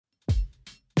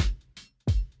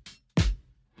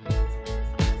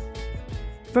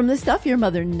From the stuff your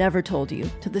mother never told you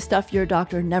to the stuff your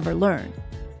doctor never learned,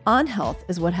 On Health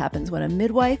is what happens when a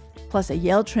midwife plus a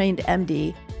Yale-trained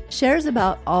MD shares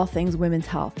about all things women's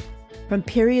health, from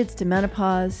periods to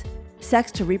menopause,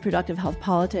 sex to reproductive health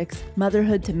politics,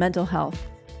 motherhood to mental health.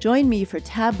 Join me for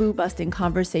taboo-busting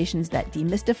conversations that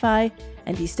demystify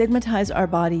and destigmatize our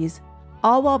bodies,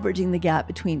 all while bridging the gap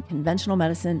between conventional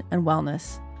medicine and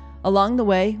wellness. Along the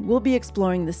way, we'll be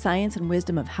exploring the science and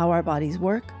wisdom of how our bodies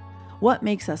work, what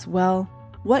makes us well,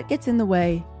 what gets in the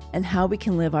way, and how we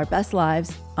can live our best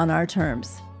lives on our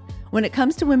terms. When it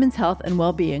comes to women's health and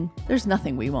well-being, there's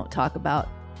nothing we won't talk about.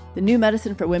 The new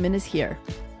medicine for women is here.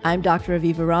 I'm Dr.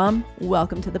 Aviva Ram.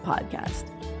 Welcome to the podcast.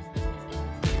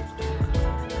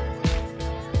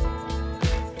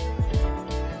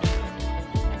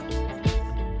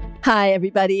 Hi,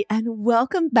 everybody, and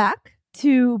welcome back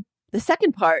to the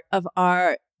second part of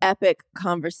our epic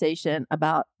conversation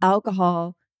about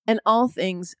alcohol and all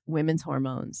things women's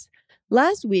hormones.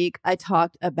 Last week, I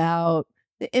talked about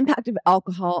the impact of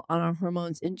alcohol on our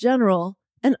hormones in general,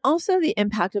 and also the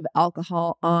impact of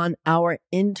alcohol on our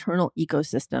internal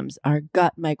ecosystems, our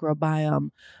gut microbiome,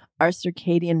 our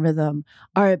circadian rhythm,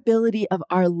 our ability of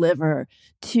our liver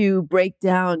to break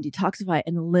down, detoxify,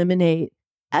 and eliminate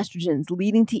estrogens,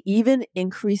 leading to even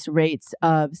increased rates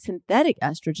of synthetic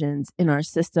estrogens in our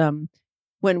system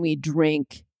when we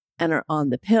drink and are on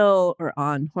the pill or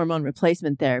on hormone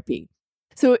replacement therapy.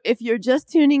 So if you're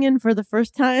just tuning in for the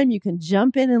first time, you can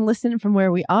jump in and listen from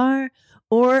where we are,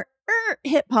 or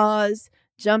hit pause,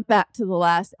 jump back to the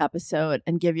last episode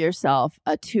and give yourself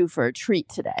a two for a treat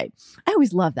today. I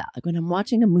always love that. Like when I'm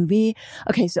watching a movie.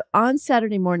 Okay, so on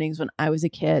Saturday mornings when I was a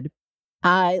kid,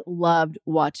 I loved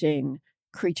watching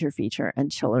creature feature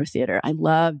and chiller theater. I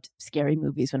loved scary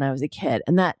movies when I was a kid.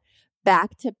 And that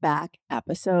back-to-back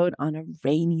episode on a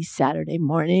rainy Saturday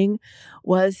morning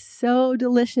was so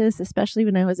delicious, especially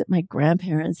when I was at my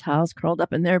grandparents' house, curled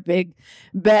up in their big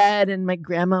bed, and my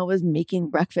grandma was making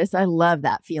breakfast. I love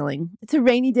that feeling. It's a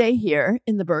rainy day here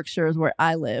in the Berkshires where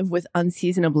I live with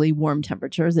unseasonably warm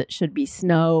temperatures. It should be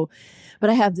snow, but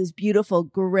I have this beautiful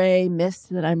gray mist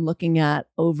that I'm looking at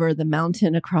over the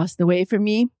mountain across the way from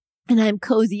me. And I'm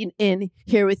cozying in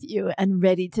here with you and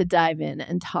ready to dive in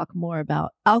and talk more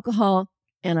about alcohol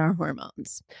and our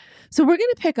hormones. So we're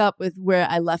going to pick up with where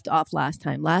I left off last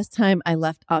time. Last time I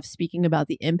left off speaking about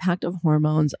the impact of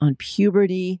hormones on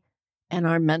puberty and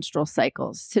our menstrual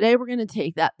cycles. Today we're going to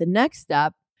take that the next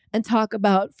step and talk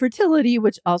about fertility,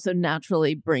 which also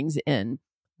naturally brings in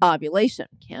ovulation.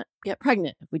 Can't get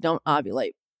pregnant if we don't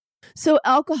ovulate. So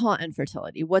alcohol and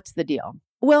fertility, what's the deal?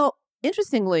 Well,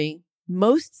 interestingly,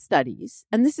 most studies,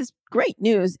 and this is great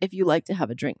news if you like to have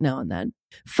a drink now and then,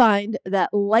 find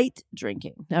that light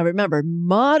drinking. Now remember,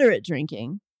 moderate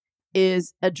drinking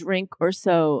is a drink or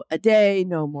so a day,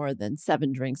 no more than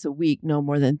 7 drinks a week, no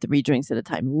more than 3 drinks at a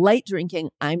time. Light drinking,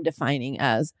 I'm defining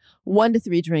as 1 to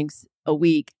 3 drinks a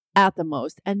week at the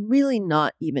most, and really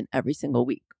not even every single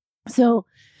week. So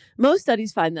most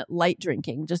studies find that light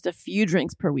drinking, just a few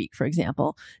drinks per week, for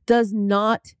example, does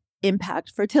not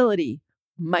impact fertility.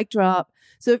 Mic drop.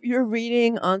 So if you're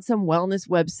reading on some wellness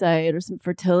website or some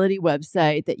fertility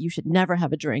website that you should never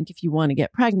have a drink if you want to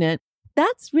get pregnant,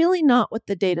 that's really not what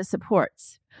the data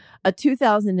supports. A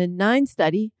 2009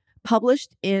 study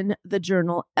published in the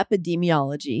journal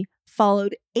Epidemiology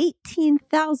followed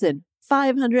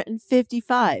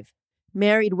 18,555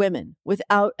 married women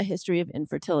without a history of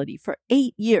infertility for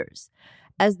 8 years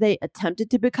as they attempted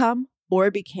to become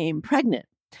or became pregnant.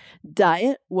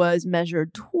 Diet was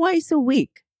measured twice a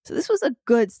week. So this was a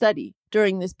good study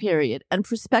during this period and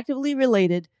prospectively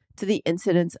related to the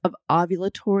incidence of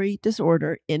ovulatory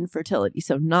disorder infertility.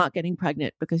 So not getting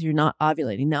pregnant because you're not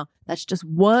ovulating. Now, that's just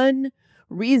one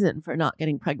reason for not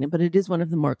getting pregnant, but it is one of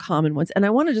the more common ones. And I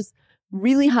want to just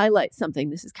really highlight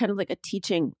something. This is kind of like a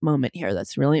teaching moment here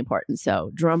that's really important.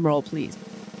 So drum roll, please.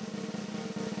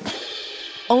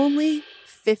 Only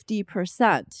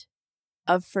 50%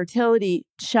 of fertility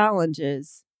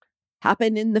challenges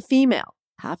happen in the female.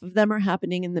 Half of them are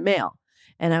happening in the male.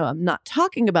 And I'm not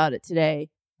talking about it today.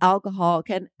 Alcohol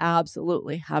can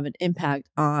absolutely have an impact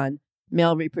on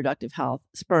male reproductive health,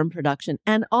 sperm production,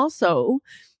 and also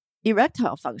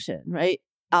erectile function, right?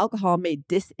 Alcohol may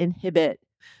disinhibit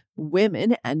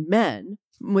women and men.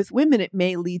 With women, it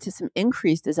may lead to some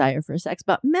increased desire for sex,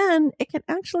 but men, it can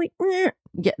actually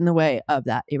get in the way of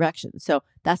that erection. So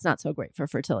that's not so great for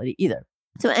fertility either.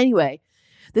 So anyway,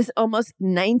 this almost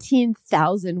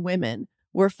 19,000 women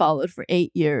were followed for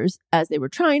 8 years as they were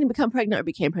trying to become pregnant or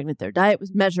became pregnant. Their diet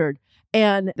was measured.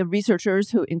 And the researchers,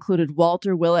 who included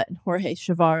Walter Willett and Jorge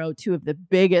Chavarro, two of the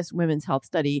biggest women's health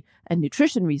study and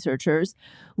nutrition researchers,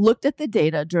 looked at the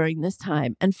data during this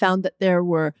time and found that there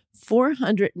were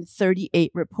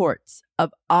 438 reports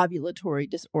of ovulatory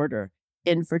disorder,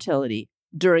 infertility,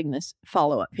 during this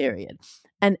follow-up period.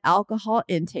 And alcohol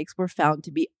intakes were found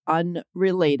to be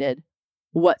unrelated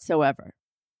whatsoever.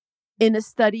 In a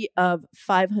study of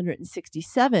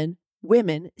 567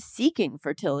 women seeking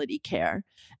fertility care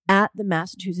at the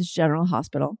Massachusetts General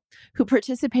Hospital, who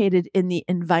participated in the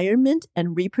Environment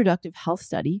and Reproductive Health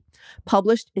Study,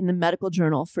 published in the medical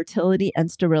journal Fertility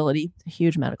and Sterility, a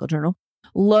huge medical journal,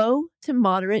 low to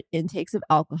moderate intakes of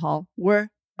alcohol were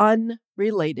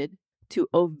unrelated to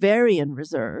ovarian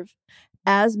reserve,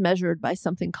 as measured by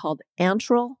something called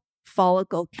antral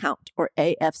follicle count, or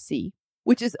AFC,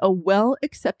 which is a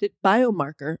well-accepted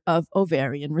biomarker of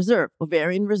ovarian reserve.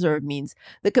 Ovarian reserve means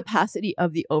the capacity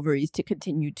of the ovaries to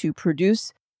continue to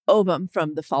produce ovum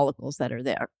from the follicles that are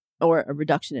there, or a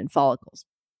reduction in follicles.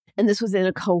 And this was in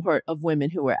a cohort of women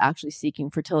who were actually seeking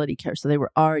fertility care. So they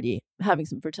were already having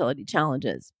some fertility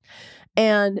challenges.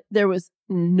 And there was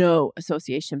no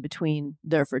association between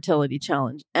their fertility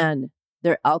challenge and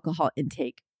their alcohol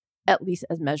intake, at least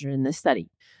as measured in this study.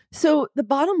 So the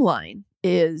bottom line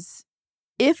is,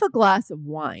 if a glass of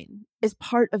wine is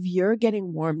part of your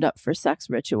getting warmed up for sex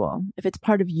ritual, if it's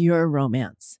part of your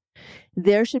romance,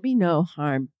 there should be no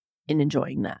harm in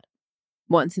enjoying that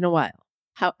once in a while.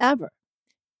 However,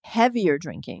 heavier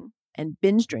drinking and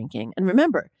binge drinking, and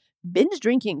remember, binge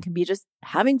drinking can be just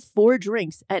having 4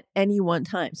 drinks at any one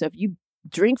time. So if you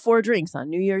drink 4 drinks on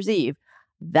New Year's Eve,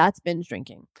 that's binge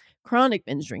drinking. Chronic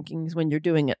binge drinking is when you're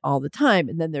doing it all the time.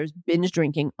 And then there's binge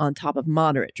drinking on top of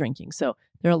moderate drinking. So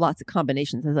there are lots of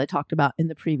combinations, as I talked about in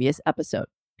the previous episode.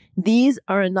 These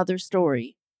are another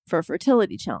story for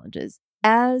fertility challenges,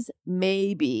 as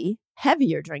may be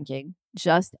heavier drinking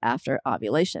just after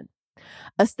ovulation.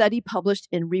 A study published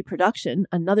in Reproduction,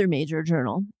 another major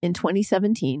journal, in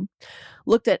 2017,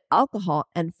 looked at alcohol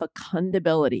and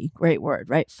fecundability. Great word,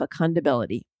 right?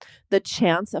 Fecundability, the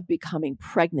chance of becoming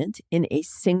pregnant in a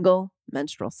single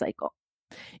menstrual cycle.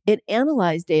 It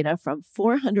analyzed data from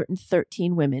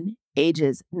 413 women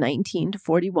ages 19 to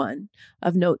 41.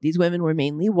 Of note, these women were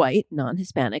mainly white,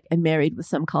 non-Hispanic, and married with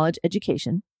some college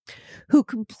education, who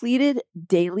completed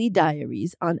daily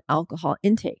diaries on alcohol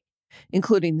intake,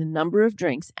 including the number of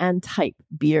drinks and type,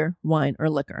 beer, wine, or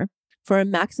liquor, for a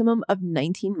maximum of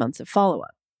 19 months of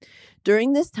follow-up.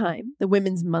 During this time, the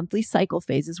women's monthly cycle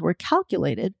phases were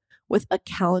calculated with a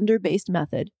calendar-based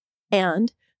method,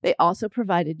 and they also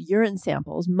provided urine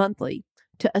samples monthly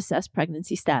to assess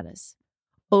pregnancy status.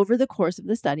 Over the course of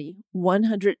the study,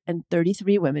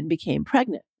 133 women became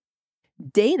pregnant.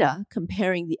 Data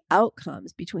comparing the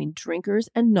outcomes between drinkers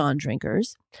and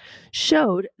non-drinkers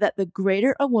showed that the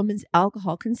greater a woman's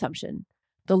alcohol consumption,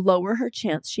 the lower her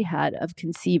chance she had of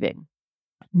conceiving.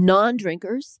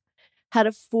 Non-drinkers had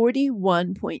a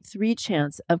 41.3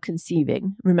 chance of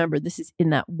conceiving. Remember, this is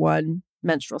in that one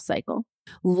menstrual cycle.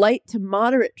 Light to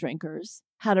moderate drinkers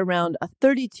had around a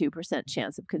 32%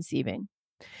 chance of conceiving.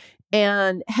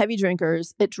 And heavy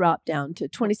drinkers, it dropped down to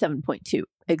 27.2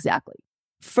 exactly.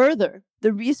 Further,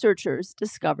 the researchers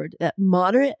discovered that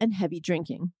moderate and heavy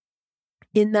drinking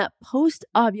in that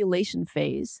post-ovulation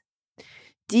phase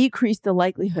decreased the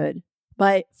likelihood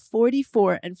by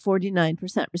 44 and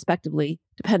 49% respectively,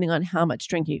 depending on how much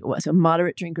drinking it was. So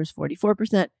moderate drinkers,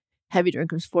 44%, heavy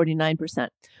drinkers, 49%,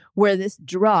 where this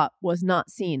drop was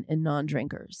not seen in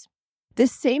non-drinkers.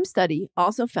 This same study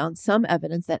also found some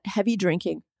evidence that heavy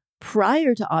drinking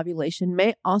prior to ovulation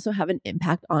may also have an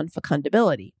impact on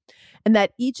fecundability, and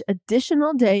that each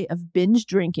additional day of binge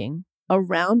drinking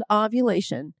around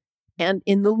ovulation and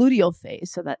in the luteal phase,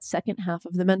 so that second half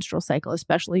of the menstrual cycle,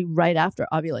 especially right after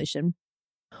ovulation,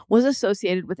 was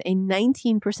associated with a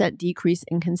 19% decrease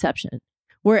in conception,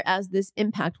 whereas this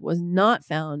impact was not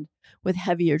found with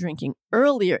heavier drinking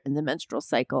earlier in the menstrual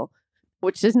cycle,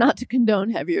 which is not to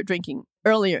condone heavier drinking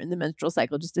earlier in the menstrual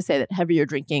cycle, just to say that heavier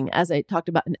drinking, as I talked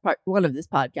about in part 1 of this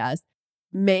podcast,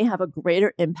 may have a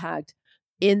greater impact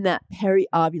in that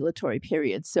peri-ovulatory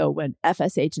period. So when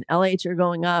FSH and LH are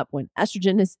going up, when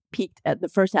estrogen is peaked at the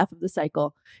first half of the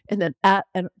cycle, and then at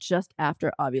and just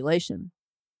after ovulation.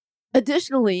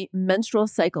 Additionally, menstrual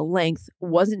cycle length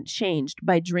wasn't changed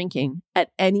by drinking at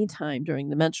any time during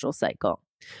the menstrual cycle.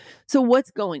 So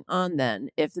what's going on then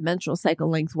if the menstrual cycle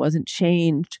length wasn't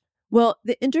changed? Well,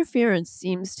 the interference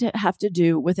seems to have to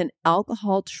do with an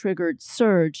alcohol-triggered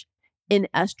surge in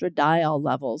estradiol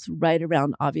levels right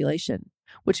around ovulation,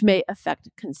 which may affect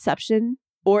conception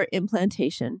or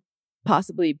implantation,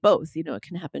 possibly both. It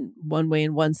can happen one way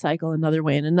in one cycle, another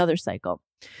way in another cycle.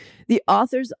 The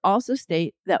authors also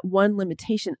state that one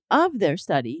limitation of their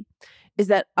study is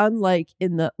that, unlike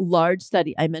in the large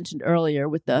study I mentioned earlier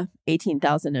with the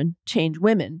 18,000 and change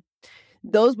women,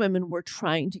 those women were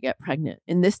trying to get pregnant.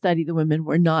 In this study, the women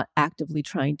were not actively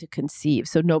trying to conceive.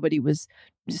 So nobody was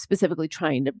specifically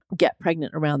trying to get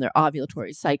pregnant around their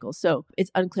ovulatory cycle. So it's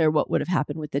unclear what would have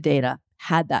happened with the data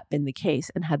had that been the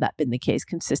case, and had that been the case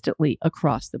consistently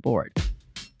across the board.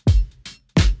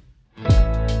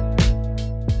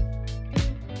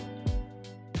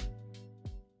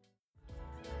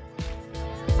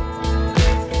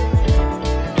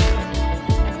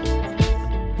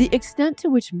 The extent to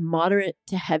which moderate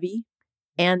to heavy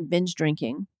and binge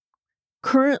drinking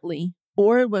currently,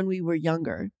 or when we were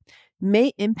younger,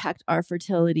 may impact our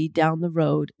fertility down the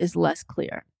road is less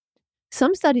clear.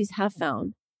 Some studies have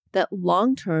found that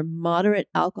long-term moderate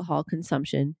alcohol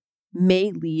consumption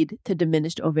may lead to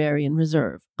diminished ovarian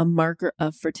reserve, a marker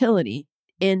of fertility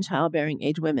in childbearing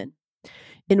age women.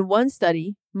 In one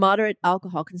study, moderate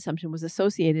alcohol consumption was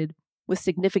associated with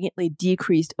significantly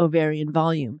decreased ovarian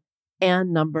volume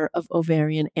and number of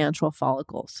ovarian antral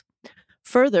follicles.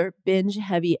 Further, binge,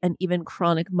 heavy, and even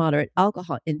chronic moderate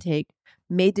alcohol intake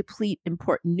may deplete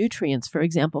important nutrients, for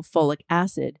example, folic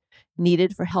acid,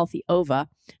 needed for healthy ova,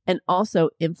 and also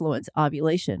influence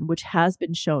ovulation, which has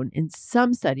been shown in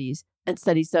some studies and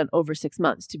studies done over 6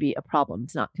 months to be a problem.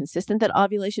 It's not consistent that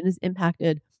ovulation is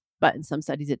impacted, but in some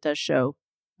studies it does show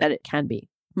that it can be.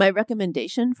 My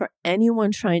recommendation for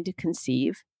anyone trying to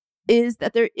conceive is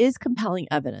that there is compelling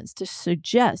evidence to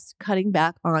suggest cutting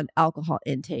back on alcohol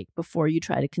intake before you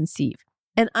try to conceive.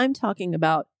 And I'm talking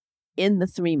about in the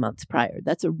 3 months prior.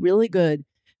 That's a really good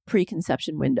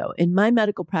preconception window. In my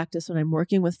medical practice, when I'm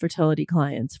working with fertility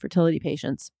clients, fertility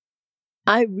patients,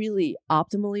 I really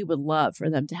optimally would love for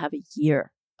them to have a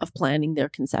year of planning their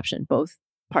conception, both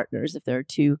partners. If there are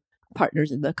two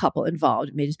partners in the couple involved,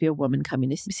 it may just be a woman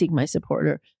coming to seek my support,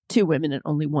 or two women and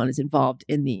only one is involved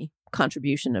in the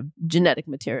contribution of genetic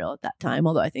material at that time.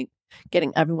 Although I think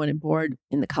getting everyone on board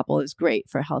in the couple is great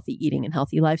for healthy eating and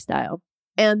healthy lifestyle.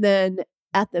 And then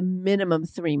at the minimum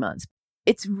 3 months,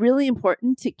 it's really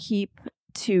important to keep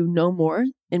to no more,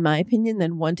 in my opinion,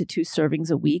 than 1 to 2 servings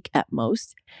a week at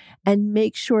most. And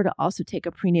make sure to also take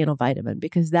a prenatal vitamin,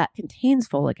 because that contains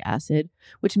folic acid,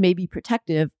 which may be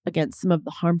protective against some of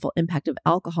the harmful impact of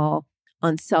alcohol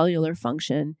on cellular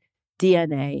function,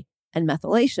 DNA, and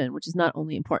methylation, which is not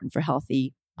only important for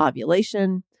healthy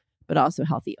ovulation, but also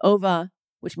healthy ova,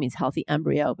 which means healthy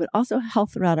embryo, but also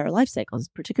health throughout our life cycles,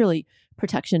 particularly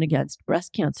protection against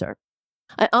breast cancer.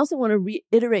 I also want to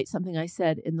reiterate something I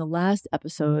said in the last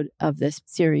episode of this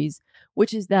series,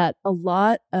 which is that a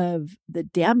lot of the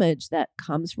damage that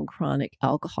comes from chronic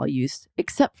alcohol use,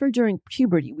 except for during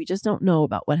puberty, we just don't know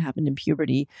about what happened in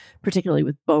puberty, particularly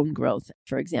with bone growth,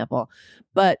 for example.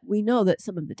 But we know that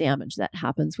some of the damage that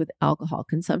happens with alcohol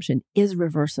consumption is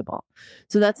reversible.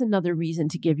 So that's another reason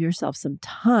to give yourself some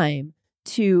time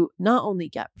to not only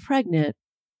get pregnant,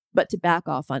 but to back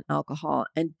off on alcohol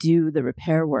and do the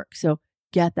repair work. So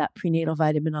get that prenatal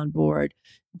vitamin on board,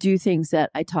 do things that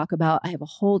I talk about. I have a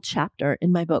whole chapter in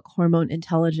my book, Hormone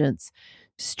Intelligence,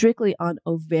 strictly on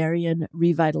ovarian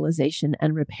revitalization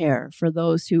and repair for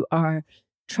those who are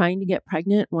trying to get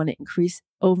pregnant, want to increase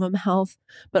ovum health,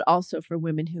 but also for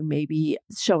women who may be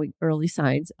showing early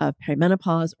signs of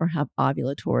perimenopause or have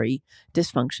ovulatory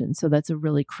dysfunction. So that's a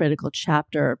really critical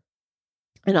chapter.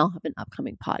 And I'll have an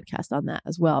upcoming podcast on that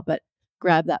as well. But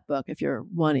grab that book if you're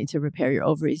wanting to repair your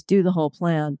ovaries, do the whole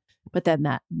plan. But then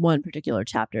that one particular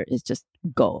chapter is just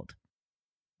gold.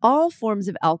 All forms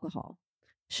of alcohol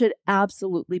should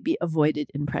absolutely be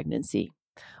avoided in pregnancy.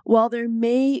 While there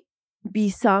may be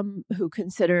some who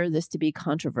consider this to be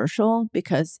controversial,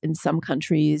 because in some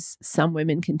countries, some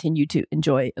women continue to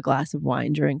enjoy a glass of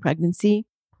wine during pregnancy,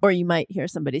 or you might hear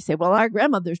somebody say, well, our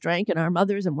grandmothers drank and our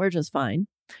mothers and we're just fine.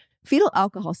 Fetal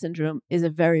alcohol syndrome is a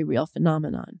very real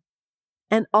phenomenon.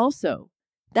 And also,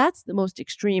 that's the most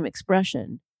extreme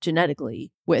expression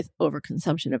genetically with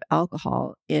overconsumption of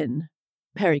alcohol in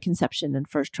periconception and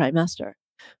first trimester.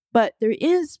 But there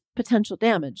is potential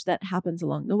damage that happens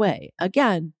along the way.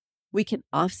 Again, we can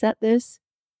offset this.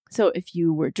 So if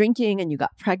you were drinking and you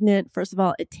got pregnant, first of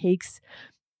all, it takes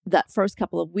that first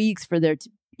couple of weeks for there to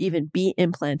even be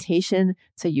implantation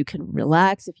so you can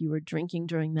relax. If you were drinking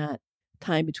during that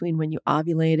time between when you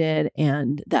ovulated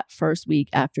and that first week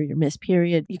after your missed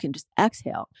period, you can just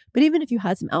exhale. But even if you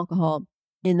had some alcohol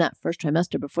in that first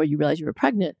trimester before you realized you were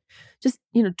pregnant, just,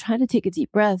 try to take a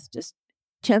deep breath, just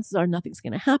chances are nothing's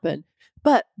going to happen.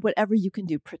 But whatever you can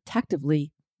do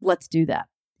protectively, let's do that.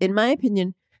 In my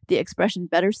opinion, the expression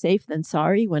better safe than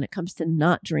sorry when it comes to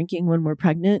not drinking when we're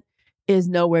pregnant is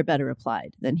nowhere better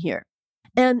applied than here.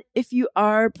 And if you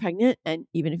are pregnant, and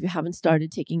even if you haven't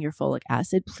started taking your folic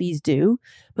acid, please do.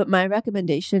 But my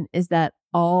recommendation is that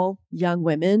all young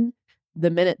women, the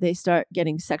minute they start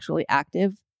getting sexually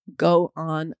active, go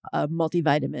on a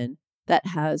multivitamin that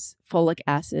has folic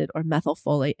acid or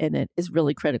methylfolate in it is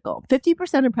really critical.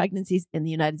 50% of pregnancies in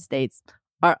the United States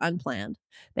are unplanned.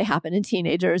 They happen in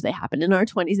teenagers, they happen in our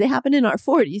 20s, they happen in our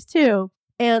 40s too.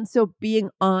 And so being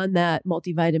on that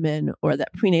multivitamin or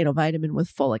that prenatal vitamin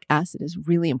with folic acid is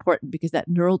really important because that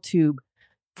neural tube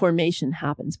formation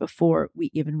happens before we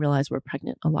even realize we're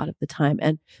pregnant a lot of the time.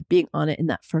 And being on it in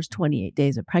that first 28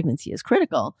 days of pregnancy is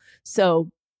critical. So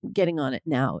getting on it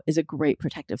now is a great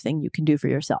protective thing you can do for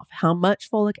yourself. How much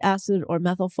folic acid or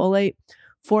methylfolate?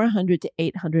 400 to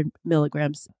 800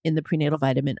 milligrams in the prenatal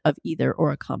vitamin of either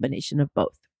or a combination of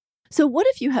both. So what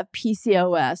if you have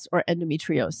PCOS or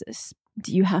endometriosis?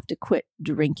 Do you have to quit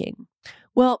drinking?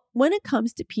 Well, when it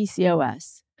comes to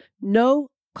PCOS, no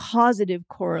causative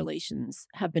correlations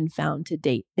have been found to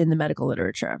date in the medical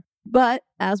literature. But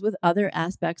as with other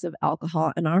aspects of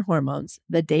alcohol and our hormones,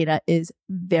 the data is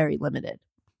very limited.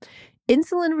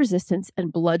 Insulin resistance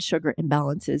and blood sugar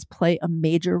imbalances play a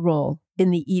major role in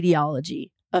the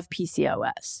etiology of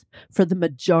PCOS for the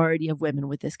majority of women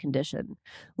with this condition,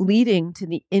 leading to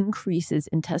the increases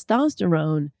in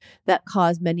testosterone that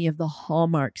cause many of the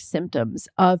hallmark symptoms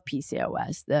of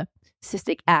PCOS, the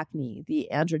cystic acne, the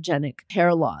androgenic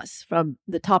hair loss from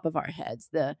the top of our heads,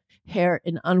 the hair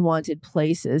in unwanted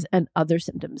places, and other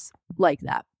symptoms like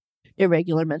that.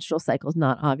 Irregular menstrual cycles,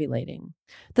 not ovulating.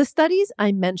 The studies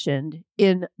I mentioned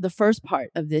in the first part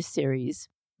of this series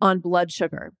on blood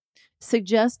sugar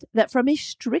suggest that from a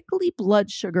strictly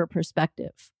blood sugar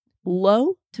perspective,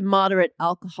 low to moderate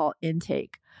alcohol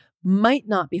intake might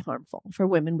not be harmful for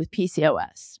women with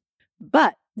PCOS.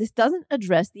 But this doesn't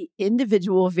address the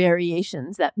individual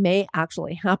variations that may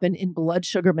actually happen in blood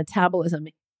sugar metabolism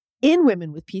in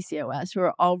women with PCOS who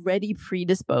are already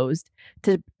predisposed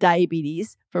to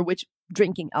diabetes, for which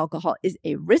drinking alcohol is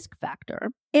a risk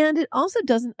factor. And it also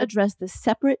doesn't address the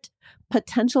separate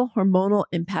potential hormonal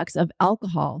impacts of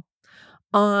alcohol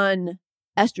on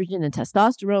estrogen and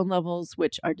testosterone levels,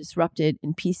 which are disrupted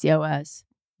in PCOS,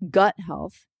 gut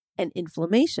health, and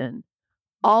inflammation,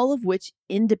 all of which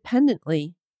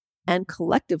independently and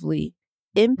collectively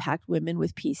impact women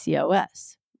with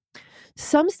PCOS.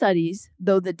 Some studies,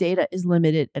 though the data is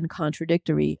limited and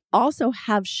contradictory, also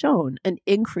have shown an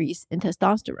increase in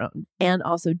testosterone and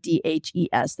also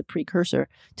DHES, the precursor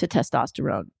to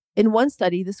testosterone. In one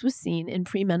study, this was seen in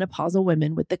premenopausal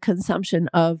women with the consumption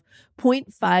of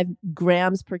 0.5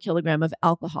 grams per kilogram of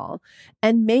alcohol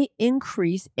and may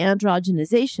increase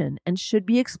androgenization and should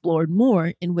be explored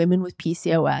more in women with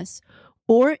PCOS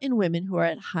or in women who are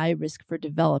at high risk for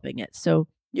developing it. So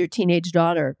your teenage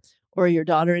daughter or your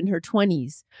daughter in her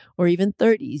 20s or even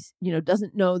 30s,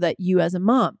 doesn't know that you as a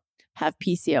mom have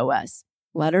PCOS.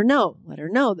 Let her know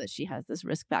that she has this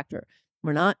risk factor.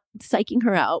 We're not psyching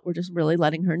her out. We're just really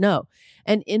letting her know.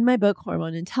 And in my book,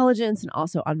 Hormone Intelligence, and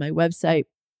also on my website,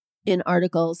 in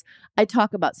articles, I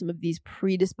talk about some of these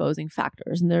predisposing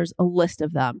factors, and there's a list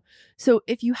of them. So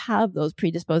if you have those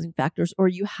predisposing factors or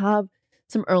you have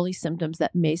some early symptoms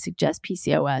that may suggest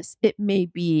PCOS, it may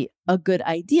be a good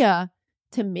idea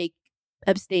to make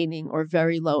abstaining or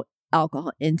very low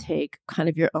alcohol intake kind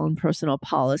of your own personal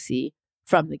policy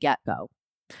from the get-go.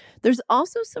 There's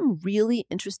also some really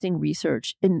interesting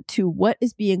research into what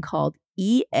is being called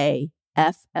EAFLD,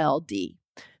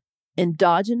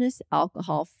 endogenous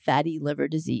alcohol fatty liver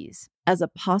disease, as a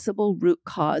possible root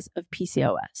cause of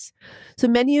PCOS. So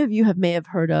many of you may have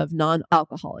heard of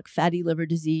non-alcoholic fatty liver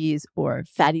disease or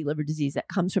fatty liver disease that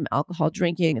comes from alcohol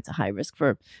drinking. It's a high risk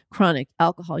for chronic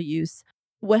alcohol use.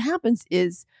 What happens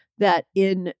is that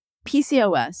in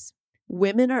PCOS,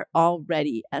 women are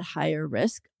already at higher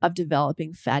risk of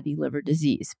developing fatty liver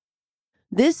disease.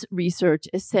 This research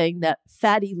is saying that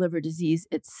fatty liver disease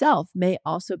itself may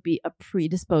also be a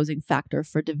predisposing factor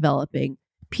for developing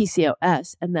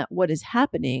PCOS, and that what is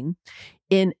happening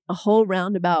in a whole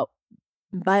roundabout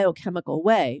biochemical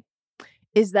way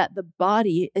is that the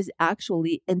body is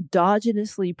actually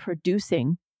endogenously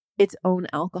producing its own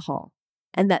alcohol,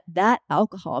 and that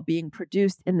alcohol being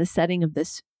produced in the setting of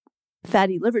this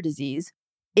fatty liver disease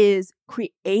is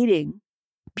creating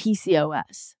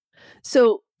PCOS.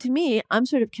 So to me, I'm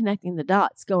sort of connecting the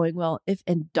dots going, well, if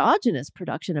endogenous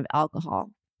production of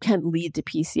alcohol can lead to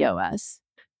PCOS,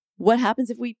 what happens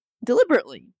if we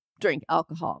deliberately drink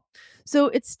alcohol. So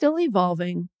it's still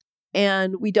evolving,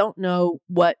 and we don't know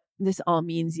what this all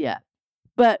means yet.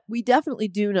 But we definitely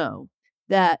do know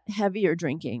that heavier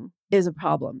drinking is a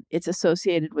problem. It's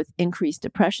associated with increased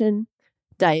depression,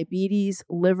 diabetes,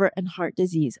 liver and heart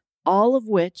disease, all of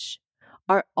which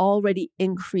are already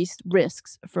increased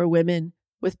risks for women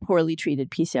with poorly treated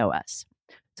PCOS.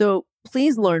 So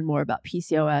please learn more about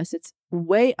PCOS. It's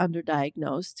way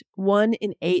underdiagnosed. 1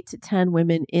 in 8 to 10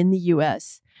 women in the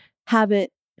US have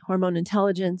it. Hormone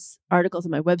Intelligence, articles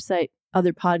on my website,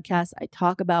 other podcasts, I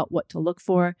talk about what to look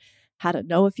for, how to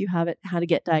know if you have it, how to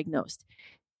get diagnosed.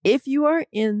 If you are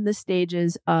in the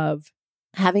stages of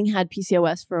having had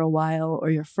PCOS for a while,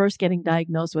 or you're first getting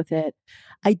diagnosed with it,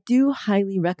 I do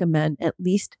highly recommend at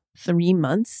least 3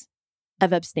 months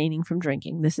of abstaining from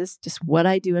drinking. This is just what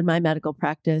I do in my medical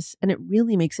practice, and it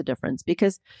really makes a difference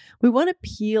because we want to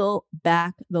peel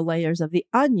back the layers of the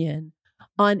onion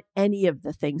on any of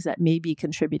the things that may be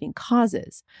contributing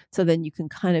causes. So then you can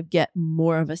kind of get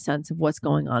more of a sense of what's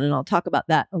going on. And I'll talk about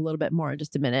that a little bit more in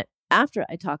just a minute after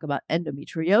I talk about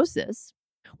endometriosis,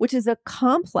 which is a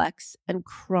complex and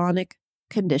chronic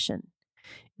condition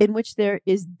in which there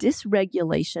is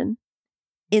dysregulation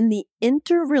in the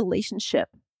interrelationship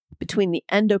between the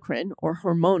endocrine or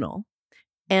hormonal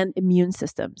and immune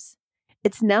systems.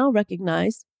 It's now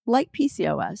recognized, like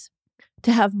PCOS,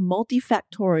 to have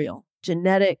multifactorial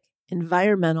genetic,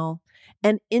 environmental,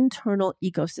 and internal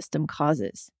ecosystem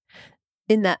causes,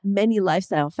 in that many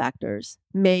lifestyle factors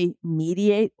may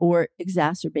mediate or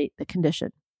exacerbate the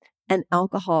condition, and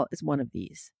alcohol is one of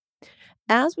these.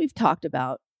 As we've talked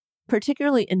about,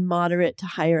 particularly in moderate to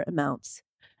higher amounts,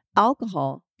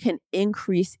 alcohol can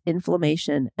increase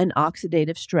inflammation and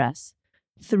oxidative stress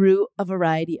through a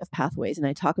variety of pathways, and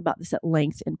I talk about this at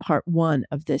length in part 1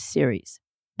 of this series.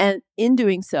 And in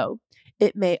doing so,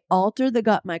 it may alter the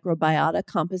gut microbiota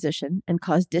composition and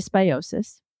cause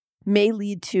dysbiosis, may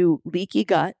lead to leaky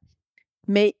gut,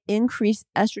 may increase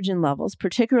estrogen levels,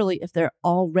 particularly if they're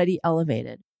already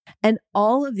elevated. And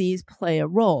all of these play a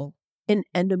role in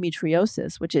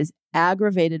endometriosis, which is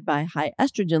aggravated by high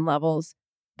estrogen levels,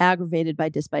 aggravated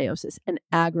by dysbiosis, and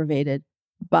aggravated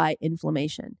by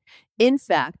inflammation. In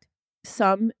fact,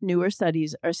 some newer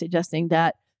studies are suggesting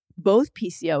that both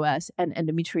PCOS and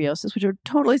endometriosis, which are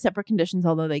totally separate conditions,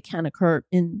 although they can occur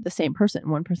in the same person,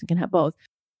 one person can have both,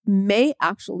 may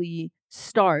actually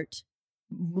start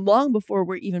long before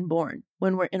we're even born,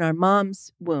 when we're in our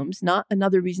mom's wombs. Not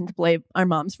another reason to blame our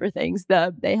moms for things.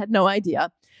 They had no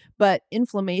idea. But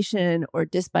inflammation or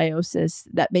dysbiosis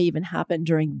that may even happen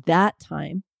during that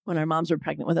time when our moms were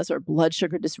pregnant with us, or blood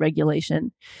sugar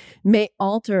dysregulation, may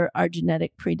alter our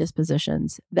genetic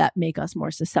predispositions that make us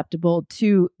more susceptible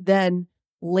to then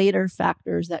later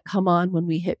factors that come on when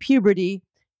we hit puberty,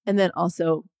 and then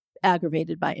also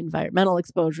aggravated by environmental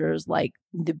exposures like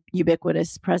the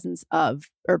ubiquitous presence of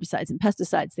herbicides and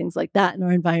pesticides, things like that in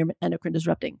our environment, endocrine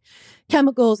disrupting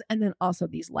chemicals, and then also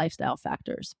these lifestyle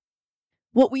factors.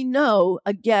 What we know,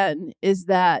 again, is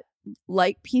that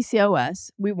like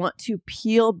PCOS, we want to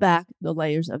peel back the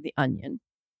layers of the onion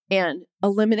and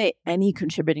eliminate any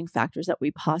contributing factors that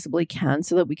we possibly can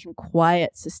so that we can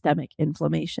quiet systemic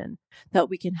inflammation,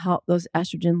 that we can help those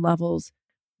estrogen levels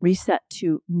reset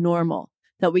to normal,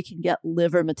 that we can get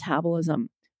liver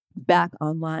metabolism back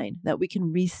online, that we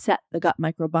can reset the gut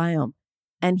microbiome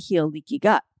and heal leaky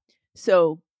gut.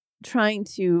 So trying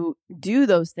to do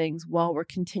those things while we're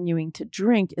continuing to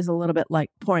drink is a little bit like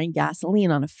pouring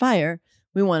gasoline on a fire.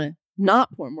 We want to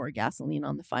not pour more gasoline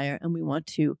on the fire, and we want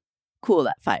to cool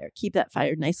that fire, keep that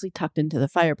fire nicely tucked into the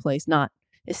fireplace, not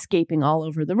escaping all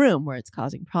over the room where it's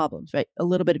causing problems, right? A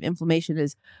little bit of inflammation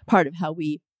is part of how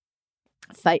we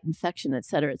fight infection, et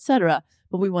cetera,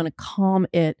 but we want to calm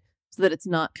it so that it's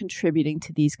not contributing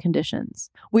to these conditions.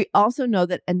 We also know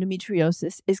that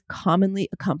endometriosis is commonly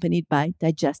accompanied by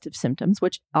digestive symptoms,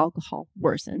 which alcohol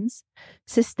worsens,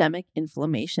 systemic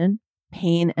inflammation,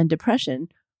 pain, and depression,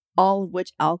 all of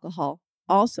which alcohol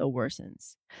also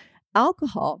worsens.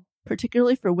 Alcohol,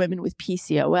 particularly for women with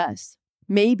PCOS,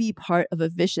 may be part of a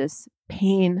vicious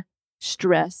pain,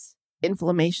 stress,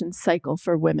 inflammation cycle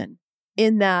for women,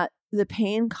 in that the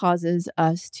pain causes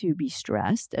us to be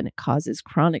stressed, and it causes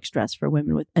chronic stress for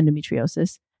women with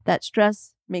endometriosis. That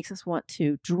stress makes us want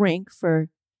to drink for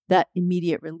that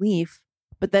immediate relief,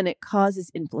 but then it causes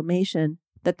inflammation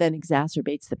that then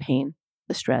exacerbates the pain,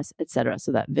 the stress, etc.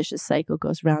 So that vicious cycle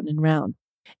goes round and round.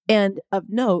 And of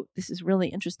note, this is really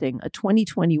interesting, a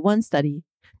 2021 study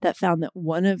that found that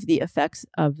one of the effects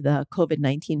of the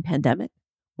COVID-19 pandemic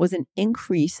was an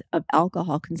increase of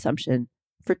alcohol consumption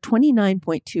for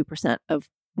 29.2% of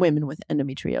women with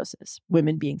endometriosis,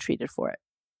 women being treated for it.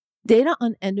 Data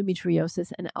on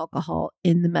endometriosis and alcohol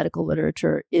in the medical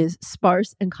literature is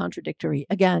sparse and contradictory.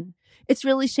 Again, it's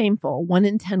really shameful. 1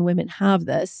 in 10 women have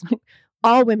this.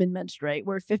 All women menstruate.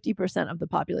 We're 50% of the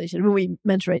population. When we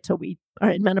menstruate till we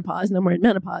are in menopause, and then we're in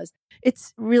menopause.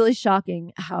 It's really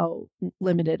shocking how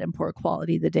limited and poor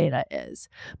quality the data is.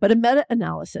 But a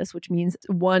meta-analysis, which means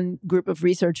one group of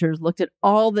researchers looked at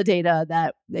all the data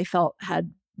that they felt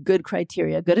had good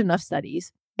criteria, good enough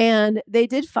studies, and they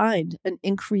did find an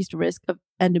increased risk of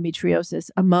endometriosis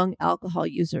among alcohol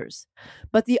users.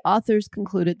 But the authors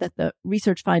concluded that the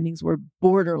research findings were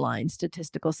borderline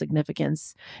statistical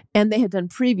significance. And they had done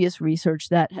previous research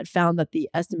that had found that the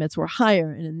estimates were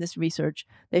higher. And in this research,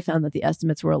 they found that the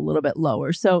estimates were a little bit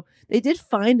lower. So they did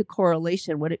find a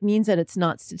correlation. What it means that it's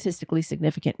not statistically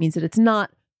significant means that it's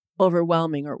not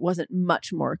overwhelming, or it wasn't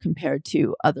much more compared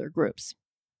to other groups.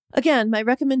 Again, my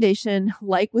recommendation,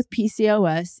 like with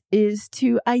PCOS, is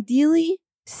to ideally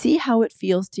see how it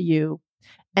feels to you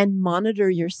and monitor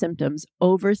your symptoms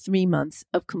over 3 months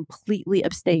of completely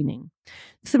abstaining.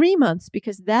 3 months,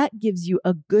 because that gives you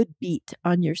a good beat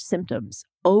on your symptoms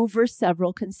over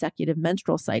several consecutive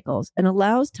menstrual cycles and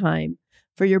allows time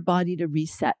for your body to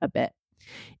reset a bit.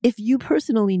 If you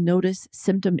personally notice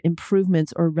symptom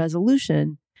improvements or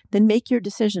resolution, then make your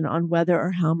decision on whether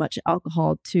or how much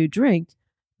alcohol to drink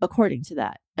according to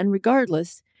that. And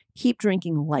regardless, keep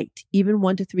drinking light. Even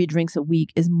 1 to 3 drinks a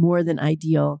week is more than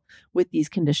ideal with these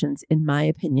conditions, in my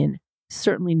opinion.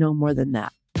 Certainly no more than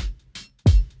that.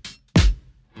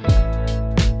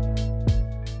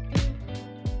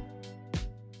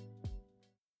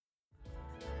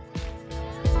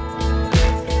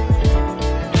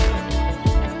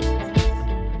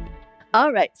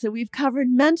 All right, so we've covered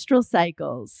menstrual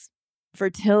cycles,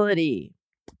 fertility,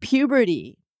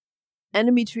 puberty,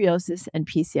 endometriosis, and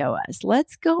PCOS.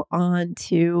 Let's go on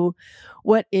to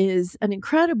what is an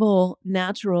incredible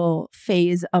natural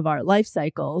phase of our life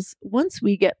cycles once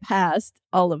we get past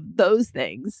all of those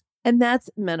things, and that's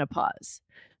menopause.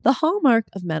 The hallmark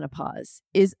of menopause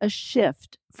is a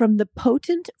shift from the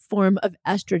potent form of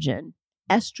estrogen,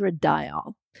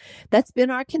 estradiol, that's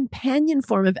been our companion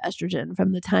form of estrogen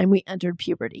from the time we entered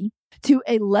puberty, to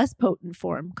a less potent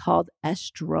form called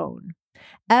estrone.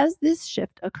 As this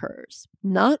shift occurs,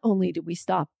 not only do we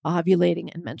stop ovulating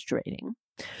and menstruating,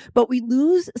 but we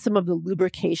lose some of the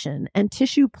lubrication and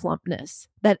tissue plumpness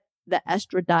that the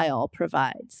estradiol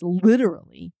provides,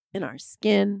 literally in our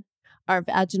skin, our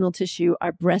vaginal tissue,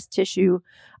 our breast tissue,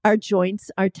 our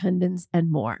joints, our tendons, and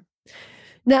more.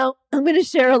 Now, I'm going to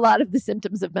share a lot of the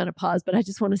symptoms of menopause, but I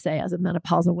just want to say, as a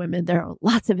menopausal woman, there are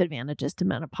lots of advantages to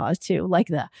menopause too, like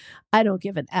the I don't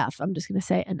give an F. I'm just going to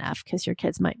say an F because your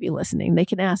kids might be listening. They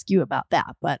can ask you about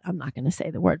that, but I'm not going to say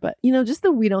the word. But, just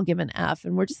the we don't give an F.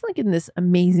 And we're just like in this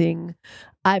amazing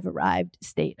I've arrived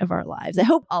state of our lives. I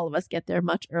hope all of us get there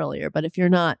much earlier, but if you're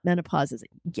not, menopause is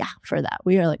for that.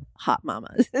 We are like hot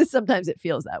mamas. Sometimes it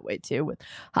feels that way too with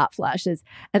hot flashes.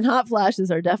 And hot flashes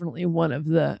are definitely one of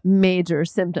the major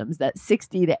symptoms that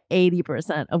 60 to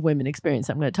 80% of women experience.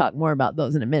 I'm going to talk more about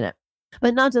those in a minute.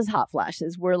 But not just hot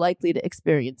flashes, we're likely to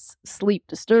experience sleep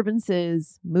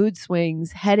disturbances, mood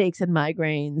swings, headaches and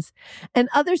migraines, and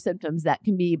other symptoms that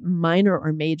can be minor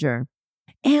or major.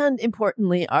 And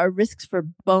importantly, our risks for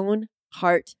bone,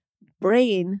 heart,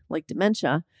 brain, like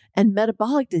dementia, and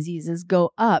metabolic diseases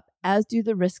go up, as do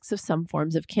the risks of some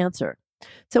forms of cancer.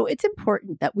 So it's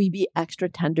important that we be extra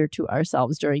tender to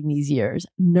ourselves during these years,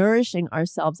 nourishing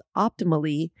ourselves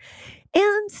optimally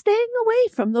and staying away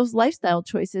from those lifestyle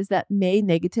choices that may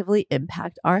negatively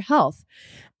impact our health.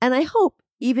 And I hope,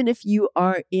 even if you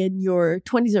are in your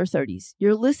 20s or 30s,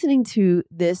 you're listening to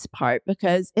this part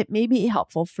because it may be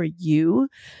helpful for you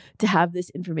to have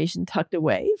this information tucked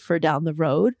away for down the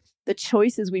road. The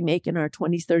choices we make in our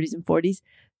 20s, 30s, and 40s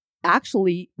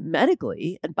actually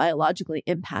medically and biologically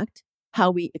impact how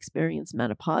we experience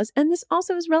menopause. And this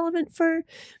also is relevant for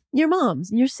your moms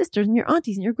and your sisters and your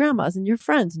aunties and your grandmas and your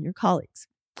friends and your colleagues.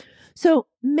 So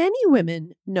many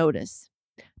women notice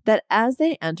that as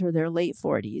they enter their late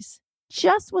 40s,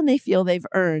 just when they feel they've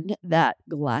earned that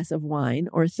glass of wine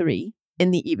or 3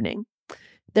 in the evening,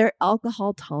 their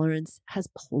alcohol tolerance has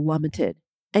plummeted.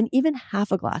 And even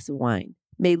half a glass of wine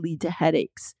may lead to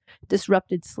headaches,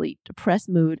 disrupted sleep, depressed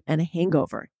mood, and a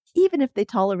hangover, even if they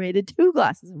tolerated 2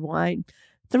 glasses of wine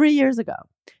 3 years ago.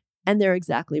 And they're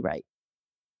exactly right.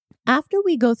 After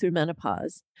we go through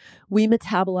menopause, we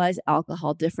metabolize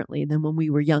alcohol differently than when we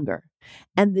were younger.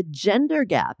 And the gender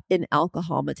gap in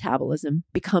alcohol metabolism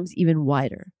becomes even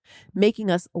wider, making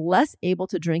us less able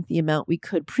to drink the amount we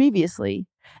could previously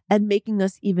and making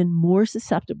us even more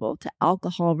susceptible to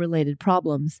alcohol-related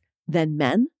problems than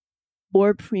men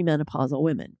or premenopausal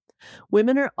women.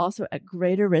 Women are also at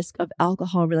greater risk of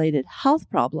alcohol-related health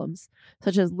problems,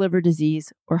 such as liver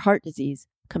disease or heart disease,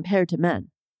 compared to men.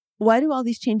 Why do all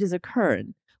these changes occur,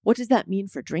 and what does that mean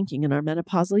for drinking in our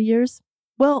menopausal years?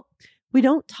 Well, we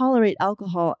don't tolerate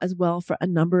alcohol as well for a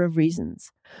number of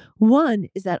reasons. One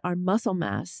is that our muscle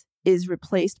mass is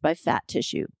replaced by fat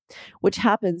tissue, which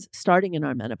happens starting in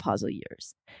our menopausal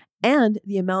years. And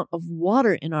the amount of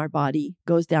water in our body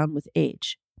goes down with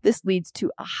age. This leads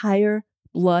to a higher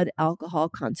blood alcohol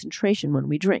concentration when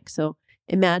we drink. So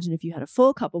imagine if you had a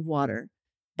full cup of water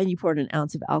and you poured an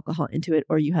ounce of alcohol into it,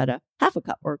 or you had a half a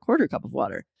cup or a quarter cup of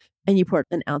water and you poured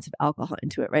an ounce of alcohol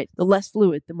into it, right? The less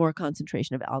fluid, the more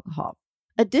concentration of alcohol.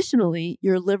 Additionally,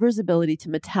 your liver's ability to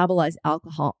metabolize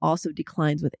alcohol also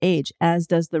declines with age, as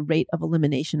does the rate of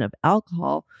elimination of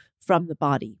alcohol from the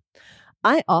body.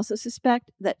 I also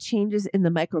suspect that changes in the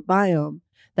microbiome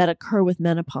that occur with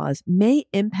menopause may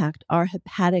impact our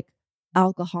hepatic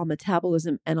alcohol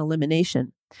metabolism and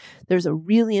elimination. There's a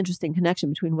really interesting connection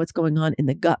between what's going on in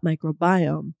the gut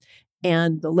microbiome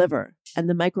and the liver, and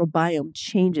the microbiome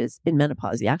changes in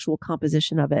menopause, the actual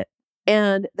composition of it,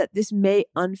 and that this may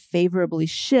unfavorably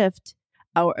shift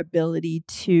our ability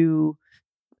to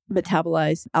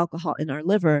metabolize alcohol in our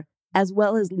liver, as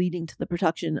well as leading to the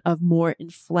production of more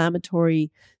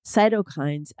inflammatory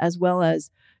cytokines, as well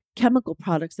as chemical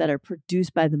products that are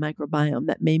produced by the microbiome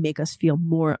that may make us feel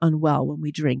more unwell when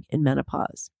we drink in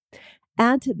menopause.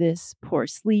 Add to this poor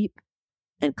sleep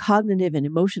and cognitive and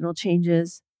emotional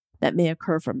changes that may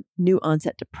occur from new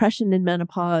onset depression in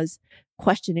menopause,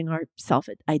 questioning our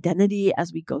self-identity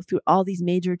as we go through all these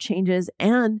major changes,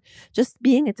 and just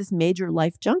being at this major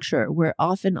life juncture where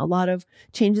often a lot of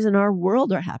changes in our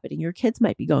world are happening. Your kids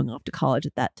might be going off to college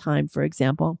at that time, for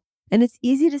example. And it's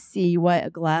easy to see why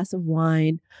a glass of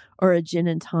wine or a gin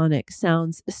and tonic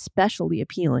sounds especially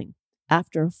appealing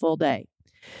after a full day.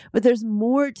 But there's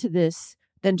more to this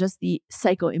than just the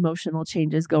psycho-emotional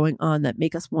changes going on that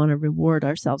make us want to reward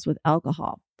ourselves with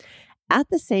alcohol. At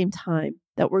the same time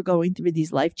that we're going through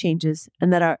these life changes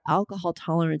and that our alcohol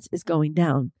tolerance is going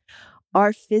down,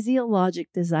 our physiologic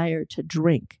desire to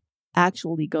drink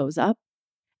actually goes up,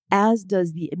 as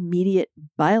does the immediate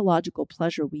biological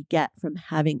pleasure we get from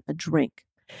having a drink.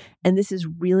 And this is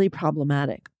really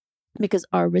problematic because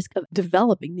our risk of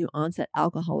developing new onset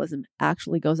alcoholism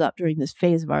actually goes up during this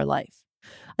phase of our life.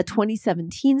 A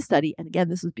 2017 study, and again,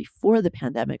 this was before the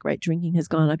pandemic, right? Drinking has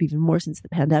gone up even more since the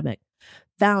pandemic,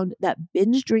 found that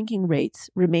binge drinking rates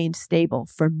remained stable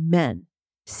for men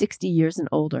 60 years and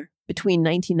older between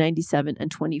 1997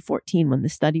 and 2014 when the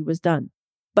study was done.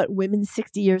 But women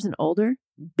 60 years and older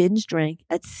binge drank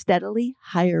at steadily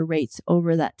higher rates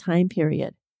over that time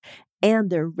period. And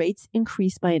their rates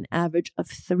increased by an average of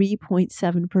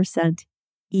 3.7%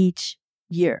 each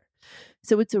year.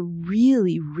 So it's a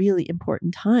really, really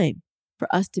important time for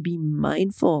us to be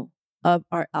mindful of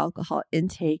our alcohol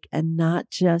intake and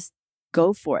not just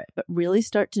go for it, but really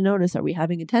start to notice, are we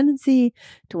having a tendency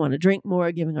to want to drink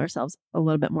more, giving ourselves a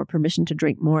little bit more permission to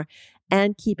drink more,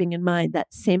 and keeping in mind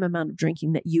that same amount of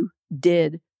drinking that you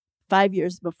did 5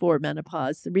 years before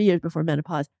menopause, 3 years before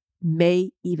menopause, may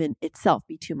even itself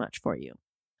be too much for you.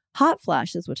 Hot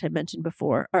flashes, which I mentioned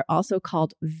before, are also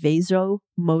called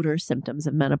vasomotor symptoms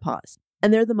of menopause.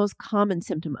 And they're the most common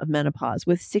symptom of menopause,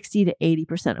 with 60 to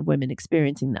 80% of women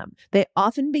experiencing them. They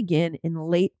often begin in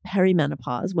late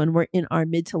perimenopause when we're in our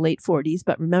mid to late 40s.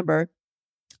 But remember,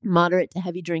 moderate to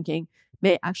heavy drinking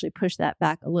may actually push that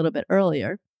back a little bit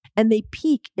earlier. And they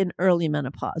peak in early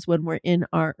menopause when we're in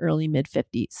our early mid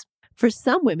 50s. For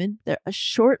some women, they're a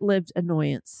short-lived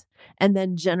annoyance and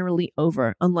then generally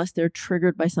over unless they're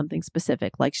triggered by something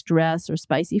specific like stress or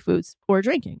spicy foods or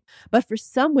drinking. But for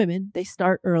some women, they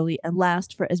start early and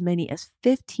last for as many as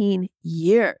 15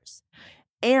 years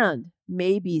and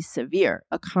may be severe,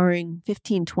 occurring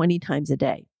 15, 20 times a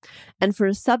day. And for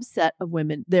a subset of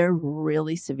women, they're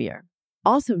really severe.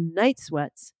 Also, night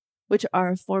sweats, which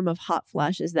are a form of hot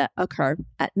flashes that occur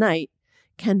at night,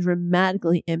 can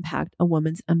dramatically impact a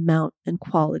woman's amount and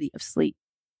quality of sleep.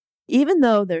 Even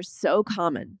though they're so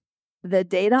common, the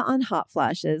data on hot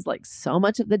flashes, like so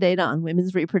much of the data on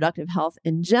women's reproductive health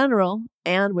in general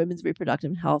and women's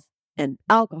reproductive health and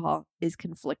alcohol, is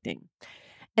conflicting.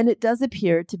 And it does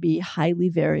appear to be highly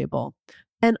variable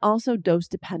and also dose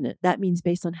dependent. That means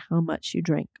based on how much you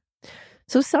drink.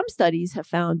 So some studies have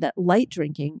found that light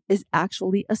drinking is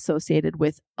actually associated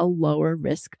with a lower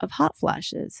risk of hot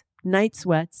flashes, night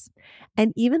sweats,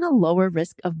 and even a lower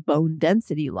risk of bone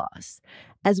density loss,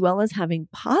 as well as having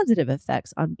positive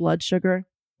effects on blood sugar,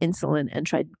 insulin, and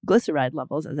triglyceride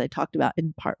levels, as I talked about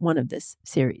in part 1 of this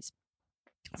series.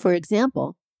 For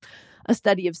example, A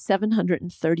study of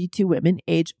 732 women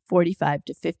aged 45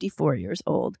 to 54 years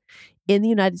old in the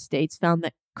United States found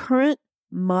that current,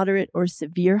 moderate, or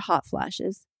severe hot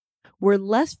flashes were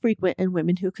less frequent in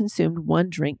women who consumed 1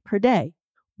 drink per day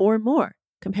or more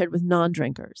compared with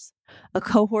non-drinkers. A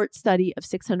cohort study of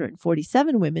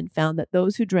 647 women found that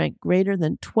those who drank greater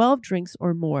than 12 drinks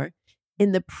or more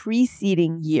in the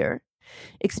preceding year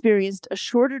experienced a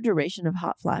shorter duration of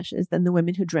hot flashes than the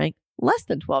women who drank less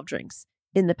than 12 drinks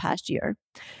in the past year.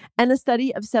 And a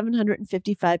study of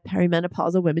 755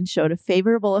 perimenopausal women showed a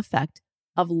favorable effect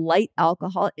of light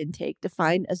alcohol intake,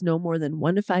 defined as no more than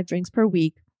 1 to 5 drinks per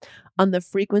week, on the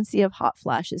frequency of hot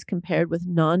flashes compared with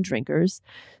non-drinkers,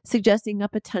 suggesting a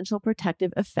potential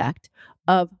protective effect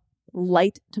of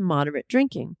light to moderate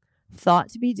drinking, thought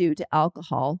to be due to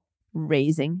alcohol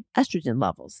raising estrogen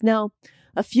levels. Now,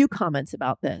 a few comments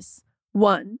about this.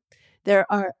 1, there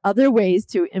are other ways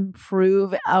to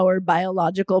improve our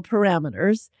biological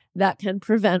parameters that can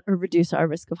prevent or reduce our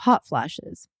risk of hot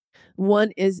flashes.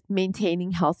 One is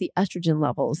maintaining healthy estrogen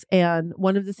levels. And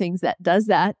one of the things that does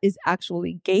that is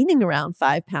actually gaining around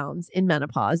 5 pounds in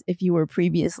menopause if you were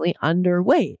previously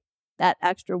underweight. That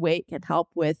extra weight can help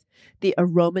with the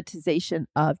aromatization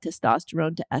of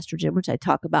testosterone to estrogen, which I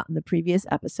talk about in the previous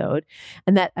episode.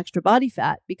 And that extra body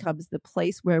fat becomes the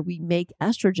place where we make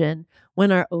estrogen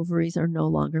when our ovaries are no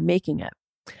longer making it.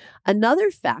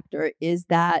 Another factor is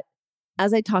that,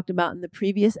 as I talked about in the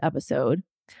previous episode,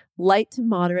 light to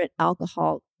moderate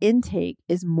alcohol intake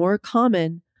is more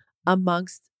common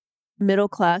amongst middle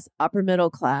class, upper middle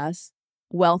class,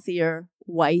 wealthier,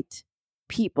 white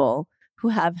people who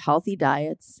have healthy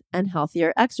diets and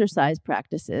healthier exercise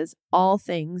practices, all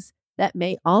things that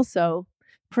may also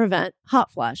prevent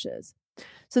hot flashes.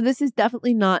 So this is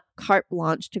definitely not carte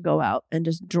blanche to go out and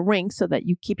just drink so that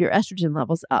you keep your estrogen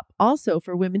levels up. Also,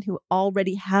 for women who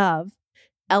already have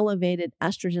elevated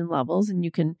estrogen levels, and you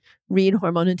can read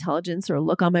Hormone Intelligence or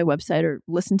look on my website or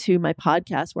listen to my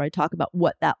podcast where I talk about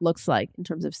what that looks like in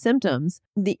terms of symptoms,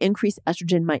 the increased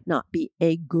estrogen might not be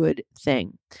a good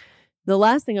thing. The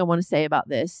last thing I want to say about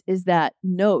this is that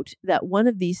note that one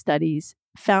of these studies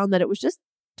found that it was just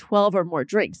 12 or more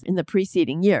drinks in the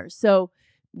preceding year. So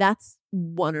that's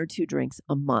 1 or 2 drinks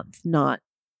a month, not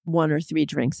 1 or 3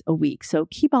 drinks a week. So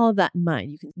keep all of that in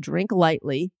mind. You can drink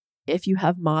lightly if you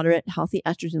have moderate healthy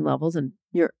estrogen levels and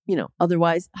you're,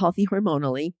 otherwise healthy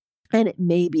hormonally, and it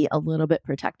may be a little bit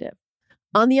protective.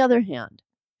 On the other hand,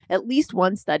 at least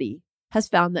one study has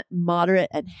found that moderate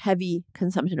and heavy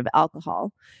consumption of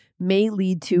alcohol may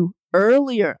lead to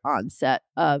earlier onset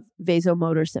of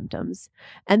vasomotor symptoms,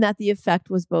 and that the effect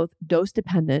was both dose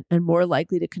dependent and more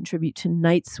likely to contribute to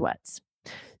night sweats.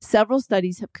 Several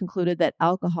studies have concluded that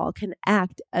alcohol can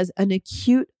act as an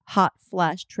acute hot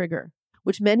flash trigger,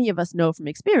 which many of us know from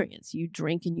experience. You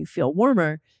drink and you feel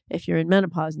warmer. If you're in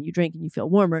menopause and you drink and you feel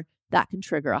warmer, that can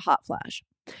trigger a hot flash.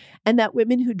 And that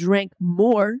women who drank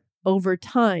more over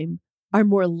time are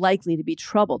more likely to be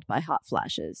troubled by hot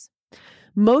flashes.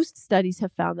 Most studies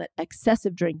have found that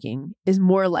excessive drinking is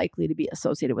more likely to be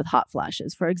associated with hot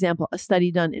flashes. For example, a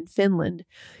study done in Finland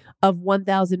of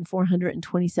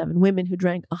 1,427 women who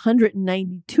drank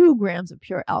 192 grams of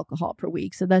pure alcohol per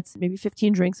week. So that's maybe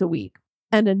 15 drinks a week.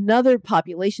 And another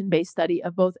population-based study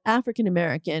of both African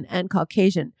American and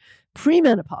Caucasian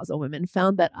premenopausal women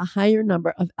found that a higher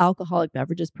number of alcoholic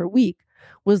beverages per week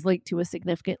was linked to a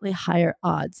significantly higher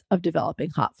odds of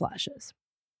developing hot flashes.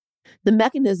 The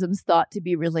mechanisms thought to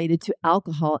be related to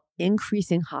alcohol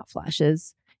increasing hot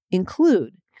flashes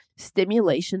include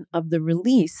stimulation of the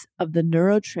release of the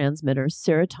neurotransmitter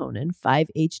serotonin,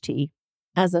 5-HT,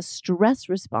 as a stress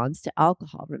response to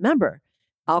alcohol. Remember,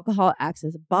 alcohol acts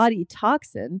as a body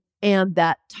toxin, and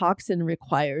that toxin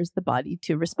requires the body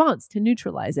to respond, to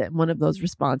neutralize it. And one of those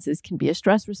responses can be a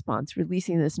stress response,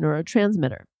 releasing this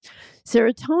neurotransmitter.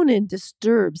 Serotonin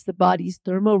disturbs the body's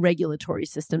thermoregulatory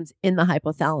systems in the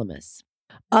hypothalamus.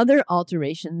 Other